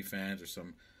get some new fans or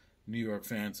some New York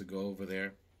fans to go over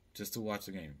there just to watch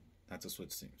the game. Not to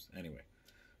switch teams. Anyway,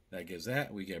 that gives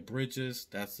that. We get Bridges.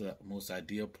 That's the most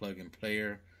ideal plug-in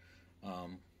player.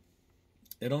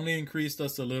 It only increased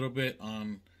us a little bit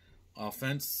on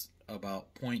offense,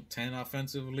 about 0.10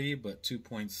 offensively, but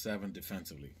 2.7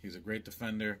 defensively. He's a great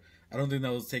defender. I don't think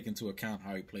that was taken into account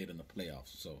how he played in the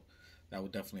playoffs, so that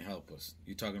would definitely help us.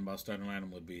 You're talking about starting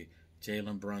lineup would be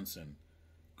Jalen Brunson,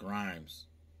 Grimes,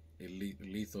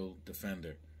 lethal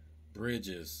defender,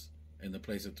 Bridges in the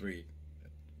place of 3,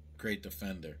 great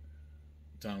defender.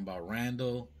 You're talking about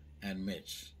Randall and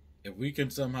Mitch. If we can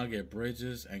somehow get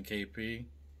Bridges and KP,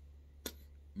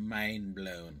 mind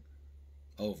blown.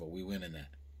 Over. We win in that.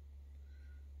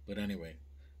 But anyway,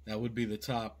 that would be the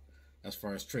top as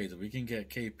far as trades. If we can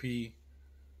get KP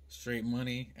straight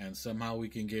money and somehow we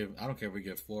can give, I don't care if we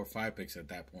get 4 or 5 picks at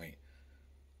that point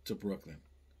to Brooklyn.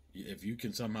 If you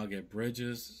can somehow get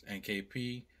Bridges and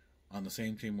KP on the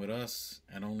same team with us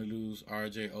and only lose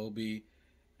RJ, Obi,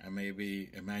 and maybe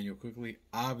Emmanuel Quickly,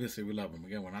 obviously we love them.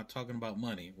 Again, we're not talking about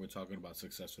money. We're talking about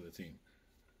success for the team.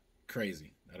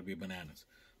 Crazy. That'll be bananas.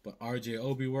 But RJ,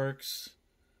 Obi works.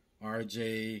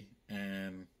 RJ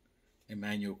and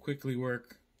Emmanuel Quickly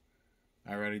work.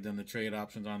 I already done the trade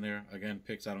options on there. Again,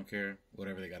 picks, I don't care.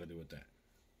 Whatever they got to do with that.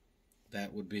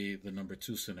 That would be the number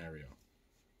 2 scenario.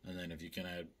 And then if you can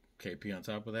add KP on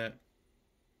top of that,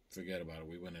 forget about it.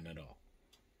 We winning it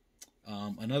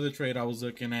all. Another trade I was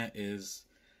looking at is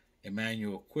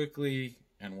Emmanuel Quickly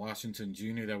and Washington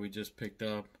Jr. that we just picked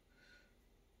up.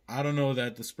 I don't know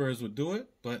that the Spurs would do it,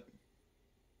 but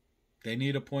They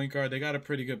need a point guard. They got a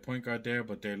pretty good point guard there,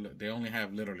 but they only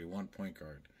have literally one point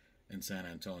guard in San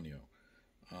Antonio,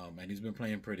 and he's been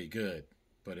playing pretty good.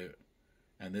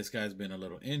 And this guy's been a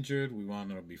little injured. We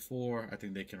wanted him before. I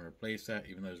think they can replace that,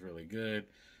 even though he's really good.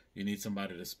 You need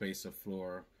somebody to space the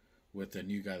floor with the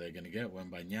new guy they're going to get,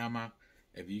 Wembanyama.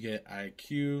 If you get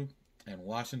IQ and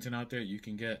Washington out there, you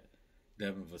can get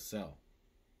Devin Vassell.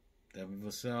 Devin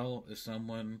Vassell is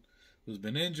someone who's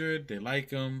been injured. They like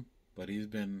him, but he's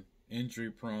been injury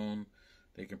prone.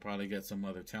 They can probably get some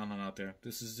other talent out there.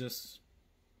 This is just,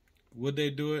 would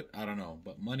they do it? I don't know.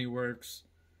 But money works.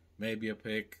 Maybe a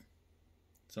pick.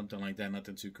 Something like that.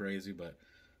 Nothing too crazy, but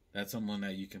that's someone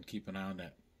that you can keep an eye on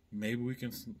that maybe we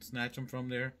can snatch him from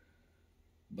there.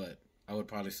 But I would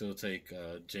probably still take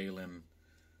Jalen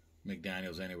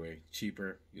McDaniels anyway.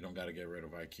 Cheaper. You don't got to get rid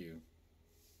of IQ.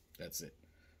 That's it.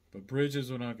 But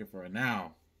Bridges we're not looking for.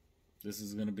 Now, this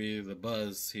is going to be the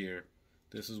buzz here.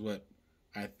 This is what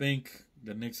I think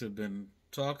the Knicks have been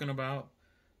talking about.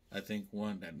 I think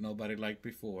one that nobody liked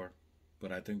before.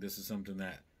 But I think this is something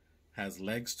that has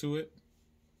legs to it.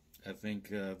 I think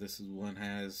this is one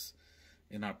has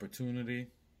an opportunity.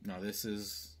 Now, this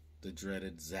is the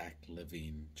dreaded Zach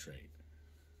LaVine trade.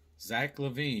 Zach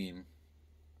LaVine,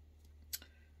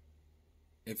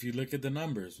 if you look at the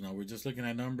numbers, now we're just looking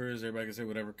at numbers. Everybody can say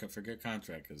whatever, forget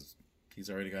contract because he's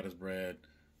already got his bread.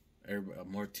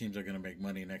 More teams are going to make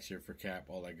money next year for cap,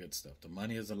 all that good stuff. The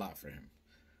money is a lot for him.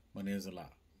 Money is a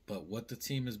lot. But what the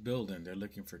team is building, they're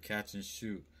looking for catch and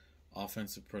shoot,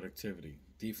 offensive productivity.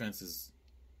 Defense is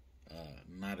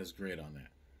not as great on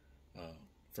that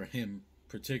for him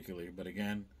particularly. But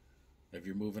again, if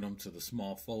you're moving him to the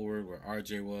small forward where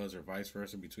RJ was or vice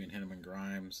versa between him and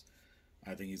Grimes,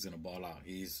 I think he's going to ball out.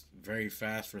 He's very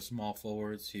fast for small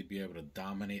forwards. He'd be able to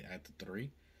dominate at the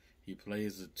 3. He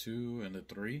plays the 2 and the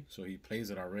 3, so he plays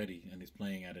it already, and he's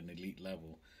playing at an elite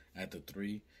level at the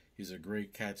 3. He's a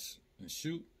great catch and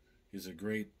shoot. He's a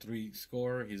great 3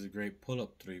 scorer. He's a great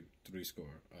pull-up 3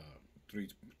 scorer,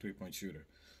 3-point shooter.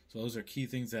 So those are key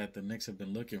things that the Knicks have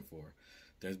been looking for.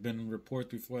 There's been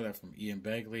reports before that from Ian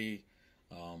Begley,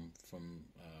 from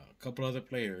a couple other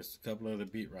players, a couple other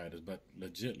beat writers, but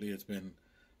legitly it's been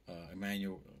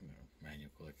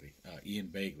Ian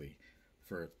Begley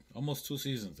for almost 2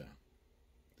 seasons now.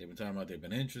 They've been talking about they've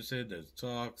been interested. There's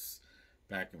talks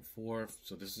back and forth.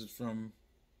 So this is from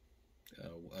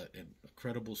a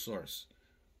credible source.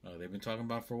 They've been talking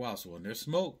about it for a while. So when there's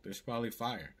smoke, there's probably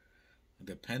fire.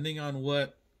 Depending on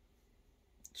what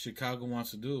Chicago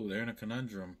wants to do, they're in a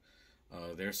conundrum.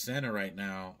 Their center right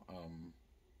now,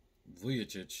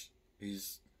 Vujicic,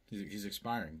 he's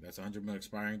expiring. That's $100 million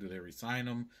expiring. Do they re-sign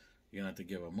him? You're gonna have to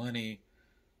give him money.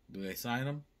 Do they sign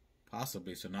him?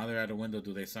 Possibly. So now they're at a window.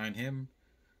 Do they sign him?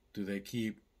 Do they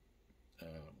keep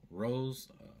Rose?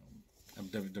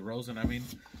 DeRozan, I mean,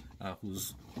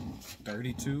 who's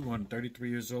 32, 33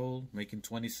 years old, making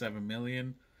 $27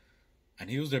 million, and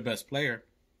he was their best player.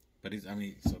 But he's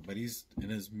in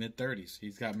his mid-30s.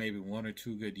 He's got maybe 1 or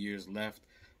 2 good years left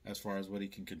as far as what he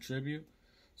can contribute.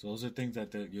 So those are things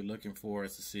that you're looking for,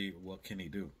 is to see what can he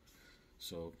do.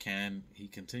 So can he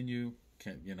continue?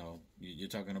 You're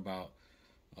talking about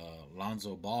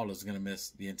Lonzo Ball is going to miss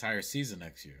the entire season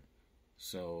next year.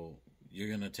 So you're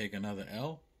going to take another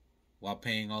L while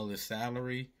paying all this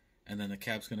salary, and then the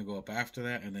cap's going to go up after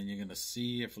that, and then you're going to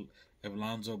see if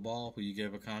Lonzo Ball, who you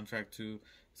gave a contract to,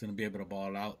 is going to be able to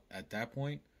ball out at that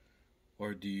point,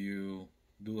 or do you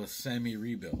do a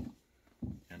semi-rebuild?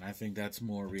 And I think that's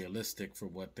more realistic for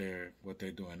what they're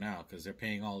doing now, because they're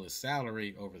paying all this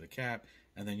salary over the cap,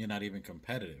 and then you're not even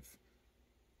competitive.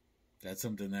 That's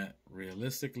something that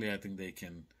realistically I think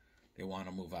they want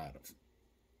to move out of.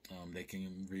 They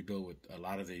can rebuild with a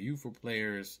lot of their youthful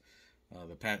players.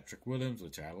 The Patrick Williams,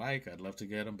 which I like, I'd love to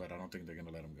get him, but I don't think they're going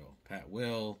to let him go. Pat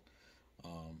Will,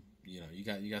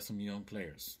 you got some young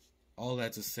players. All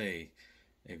that to say,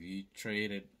 if you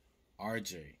traded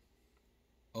RJ,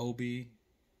 Obi,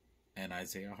 and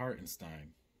Isaiah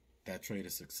Hartenstein, that trade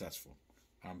is successful.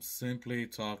 I'm simply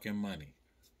talking money.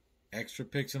 Extra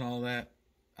picks and all that,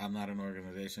 I'm not an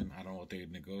organization. I don't know what they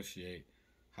negotiate.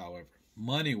 However,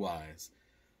 money-wise,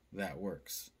 that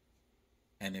works.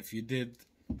 And if you did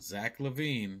Zach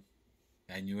LaVine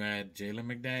and you add Jalen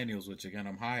McDaniels, which again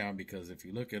I'm high on, because if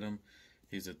you look at him,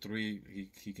 he's a 3.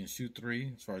 He can shoot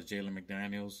 3 as far as Jalen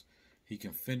McDaniels. He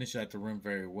can finish at the rim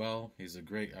very well. He's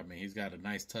he's got a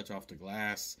nice touch off the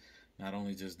glass, not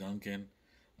only just dunking.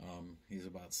 He's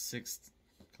about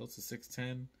close to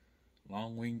 6'10",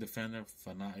 long wing defender.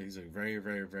 He's a very,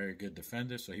 very, very good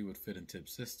defender, so he would fit in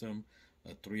Tip's system.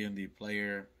 A 3-and-D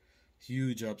player,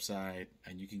 huge upside,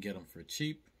 and you can get him for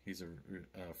cheap. He's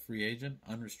a free agent,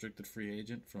 unrestricted free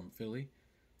agent from Philly.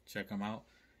 Check him out.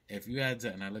 If you add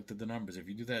that, and I looked at the numbers, if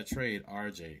you do that trade,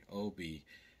 RJ, Obi,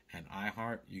 and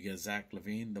iHeart, you get Zach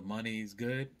LaVine. The money's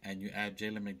good, and you add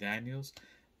Jalen McDaniels.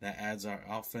 That adds our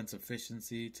offense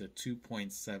efficiency to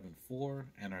 2.74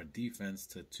 and our defense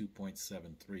to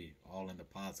 2.73, all in the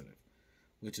positive,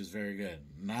 which is very good.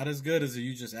 Not as good as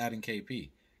you just adding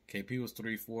KP. KP was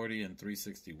 340 and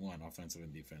 361 offensive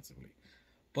and defensively.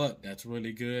 But that's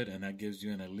really good, and that gives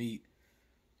you an elite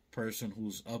person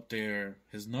who's up there.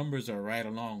 His numbers are right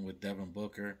along with Devin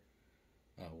Booker,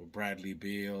 with Bradley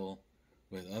Beal,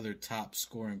 with other top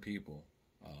scoring people.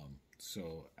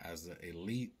 So as an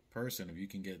elite person, if you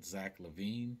can get Zach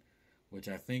LaVine, which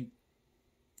I think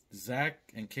Zach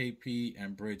and KP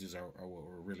and Bridges are what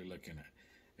we're really looking at.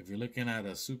 If you're looking at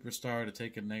a superstar to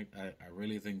take a name, I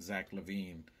really think Zach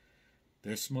LaVine,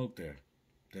 there's smoke there.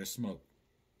 There's smoke.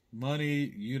 Money,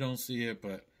 you don't see it,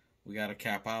 but we got a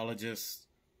capologist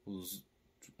who's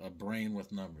a brain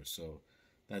with numbers. So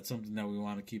that's something that we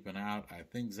want to keep an eye out. I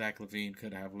think Zach LaVine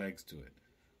could have legs to it.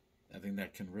 I think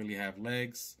that can really have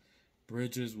legs.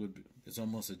 Bridges it's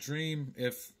almost a dream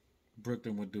if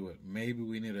Brooklyn would do it. Maybe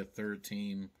we need a third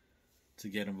team to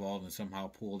get involved and somehow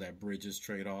pull that Bridges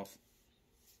trade off.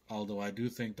 Although I do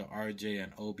think the RJ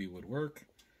and Obi would work.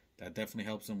 That definitely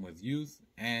helps them with youth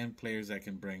and players that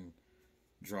can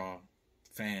draw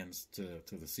fans to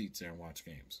the seats there and watch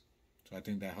games. So I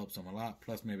think that helps them a lot.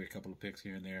 Plus maybe a couple of picks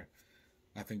here and there.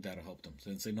 I think that'll help them.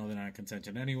 Since they know they're not in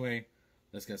contention anyway,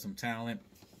 let's get some talent.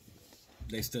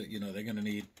 They still, they're going to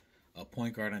need a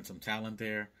point guard and some talent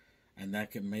there. And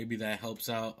maybe that helps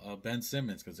out Ben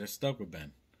Simmons because they're stuck with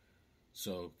Ben.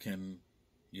 So can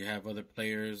you have other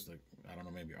players, like, I don't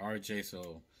know, maybe RJ.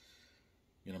 So,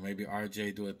 maybe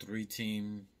RJ do a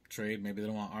 3-team trade. Maybe they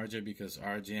don't want RJ because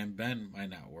RJ and Ben might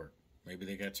not work. Maybe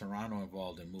they get Toronto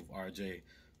involved and move RJ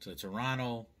to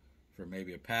Toronto for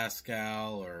maybe a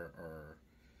Pascal or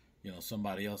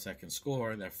somebody else that can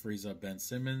score that frees up Ben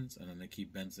Simmons, and then they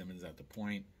keep Ben Simmons at the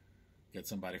point. Get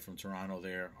somebody from Toronto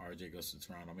there. RJ goes to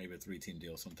Toronto, maybe a 3-team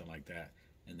deal, something like that,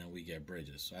 and then we get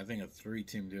Bridges. So I think a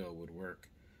 3-team deal would work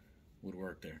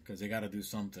there because they got to do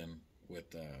something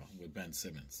with Ben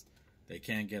Simmons. They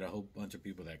can't get a whole bunch of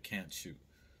people that can't shoot.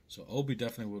 So Obi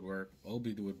definitely would work.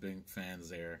 Obi would bring fans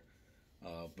there,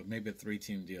 but maybe a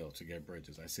 3-team deal to get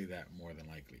Bridges. I see that more than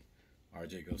likely.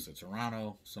 RJ goes to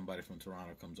Toronto. Somebody from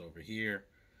Toronto comes over here,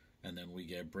 and then we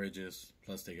get Bridges.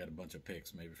 Plus, they got a bunch of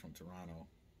picks, maybe from Toronto,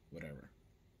 whatever.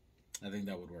 I think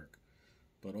that would work.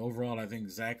 But overall, I think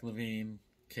Zach LaVine,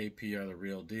 KP are the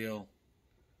real deal.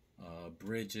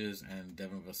 Bridges and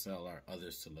Devin Vassell are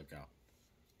others to look out.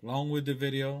 Long with the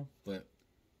video, but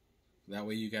that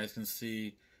way you guys can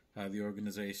see how the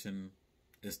organization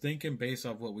is thinking based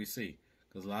off what we see.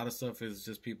 Because a lot of stuff is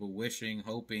just people wishing,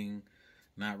 hoping,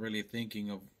 not really thinking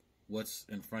of what's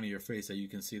in front of your face that you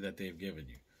can see that they've given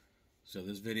you. So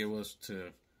this video was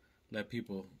to let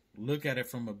people look at it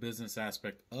from a business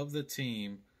aspect of the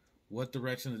team, what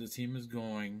direction the team is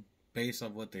going based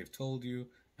on what they've told you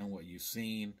and what you've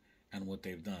seen and what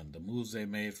they've done. The moves they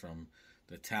made, from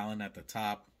the talent at the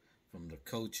top, from the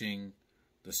coaching,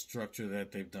 the structure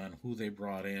that they've done, who they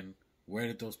brought in, where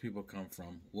did those people come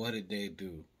from, what did they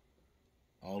do,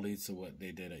 all leads to what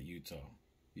they did at Utah.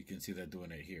 You can see that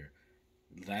doing it here.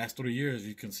 The last 3 years,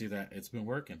 you can see that it's been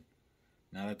working.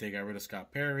 Now that they got rid of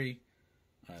Scott Perry,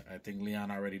 I think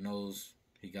Leon already knows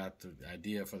he got the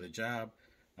idea for the job.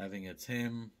 I think it's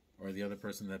him or the other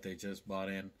person that they just bought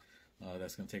in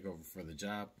that's going to take over for the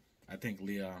job. I think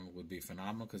Leon would be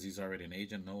phenomenal because he's already an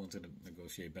agent. No one's going to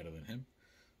negotiate better than him.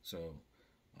 So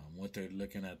what they're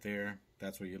looking at there,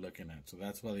 that's what you're looking at. So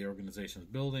that's why the organization is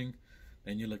building.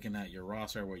 Then you're looking at your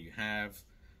roster where you have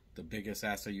the biggest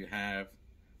asset you have.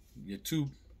 You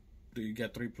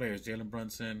got 3 players, Jalen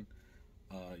Brunson,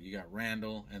 you got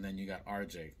Randall, and then you got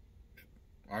RJ.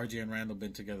 RJ and Randall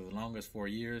been together the longest, 4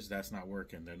 years. That's not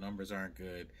working. Their numbers aren't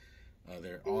good.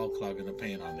 They're all clogging the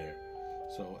paint on there.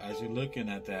 So as you're looking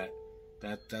at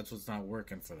that's what's not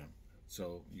working for them.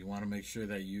 So you want to make sure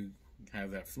that you have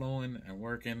that flowing and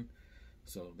working.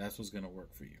 So that's what's going to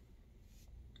work for you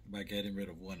by getting rid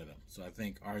of one of them. So I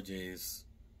think I think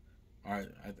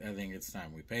it's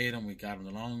time. We paid him. We got him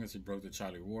the longest. He broke the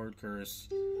Charlie Ward curse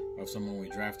of someone we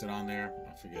drafted on there.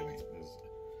 Forgive me.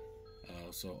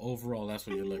 So overall, that's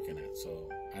what you're looking at. So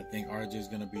I think RJ is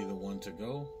going to be the one to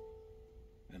go.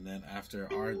 And then after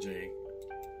RJ,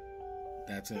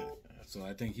 that's it. So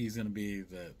I think he's going to be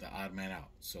the odd man out.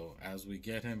 So as we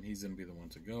get him, he's going to be the one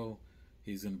to go.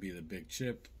 He's going to be the big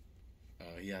chip.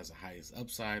 He has the highest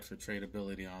upside for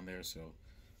tradability on there. So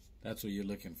that's what you're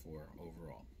looking for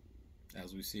overall.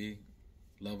 as we see.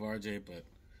 Love RJ, but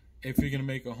if you're going to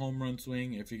make a home run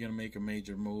swing, if you're going to make a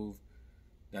major move,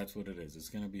 that's what it is. It's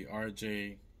going to be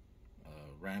RJ.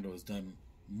 Randall has done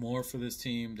more for this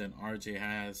team than RJ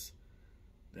has.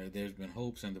 There's been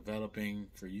hopes and developing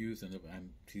for youth, and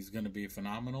he's going to be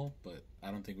phenomenal, but I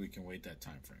don't think we can wait that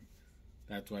time frame.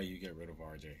 That's why you get rid of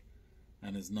RJ.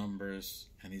 And his numbers,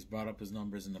 and he's brought up his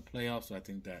numbers in the playoffs, so I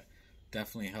think that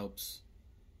definitely helps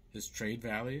his trade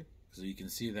value. So you can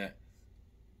see that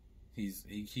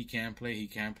he can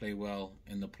play well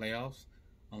in the playoffs,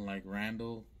 unlike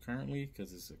Randall currently,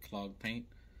 because it's a clogged paint.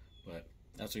 But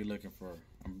that's what you're looking for.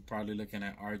 I'm probably looking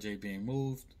at RJ being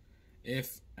moved.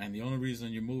 And the only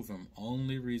reason you move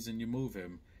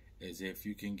him is if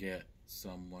you can get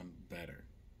someone better.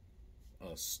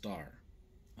 A star.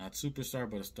 Not superstar,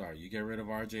 but a star. You get rid of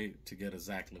RJ to get a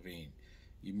Zach LaVine.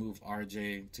 You move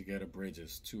RJ to get a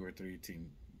Bridges 2 or 3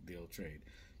 team deal trade.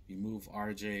 You move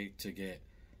RJ to get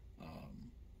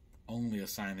only a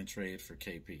sign and trade for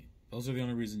KP. Those are the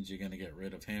only reasons you're going to get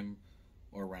rid of him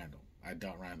or Randall. I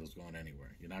doubt Randall's going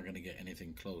anywhere. You're not going to get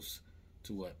anything close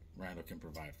to what Randall can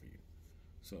provide for you.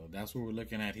 So that's what we're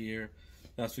looking at here.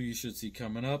 That's what you should see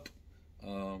coming up.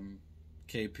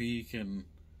 KP can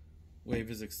waive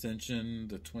his extension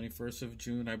the 21st of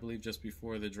June, I believe, just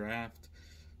before the draft.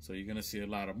 So you're going to see a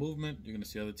lot of movement. You're going to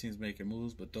see other teams making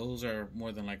moves, but those are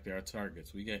more than likely our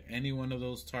targets. We get any one of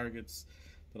those targets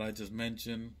that I just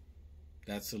mentioned,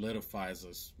 that solidifies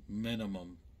us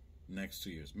minimum next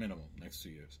 2 years.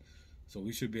 So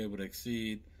we should be able to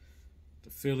exceed the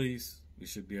Phillies. We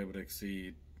should be able to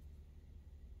exceed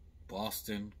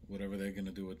Boston, whatever they're going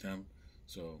to do with them.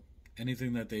 So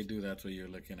anything that they do, that's what you're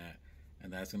looking at.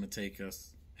 And that's going to take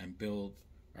us and build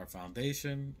our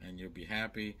foundation, and you'll be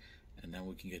happy, and then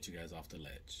we can get you guys off the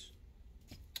ledge.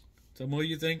 Tell me what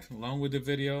you think along with the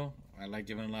video. I like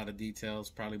giving a lot of details,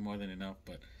 probably more than enough,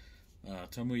 but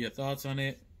tell me your thoughts on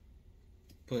it.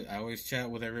 I always chat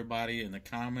with everybody in the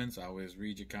comments. I always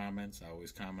read your comments. I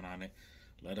always comment on it.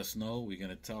 Let us know. We're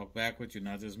going to talk back with you,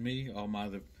 not just me, all my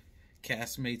other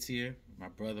castmates here, my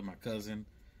brother, my cousin.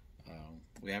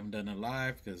 We haven't done it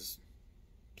live because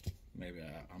maybe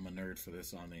I'm a nerd for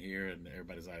this on here and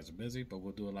everybody's eyes are busy, but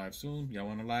we'll do it live soon. Y'all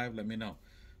want a live? Let me know.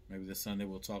 Maybe this Sunday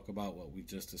we'll talk about what we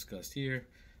just discussed here.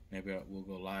 Maybe we'll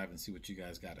go live and see what you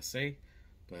guys got to say.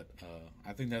 But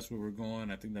I think that's where we're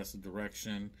going. I think that's the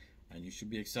direction, and you should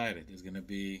be excited. It's going to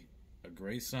be a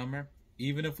great summer,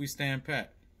 even if we stand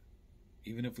pat.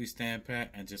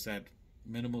 And just add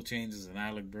minimal changes in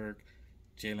Alec Burke,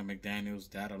 Jalen McDaniels,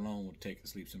 that alone would take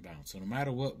us leaps and bounds. So no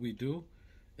matter what we do,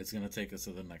 it's going to take us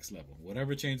to the next level.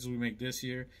 Whatever changes we make this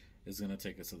year is going to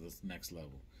take us to the next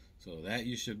level. So that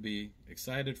you should be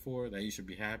excited for, that you should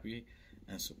be happy,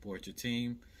 and support your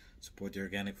team. Support the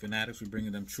Organic Fanatics. We're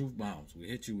bringing them truth bombs. We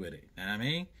hit you with it. Know what I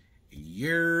mean?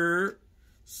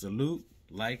 Salute,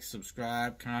 like,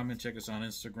 subscribe, comment, check us on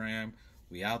Instagram.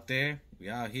 We out there. We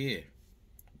out here.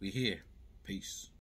 We here. Peace.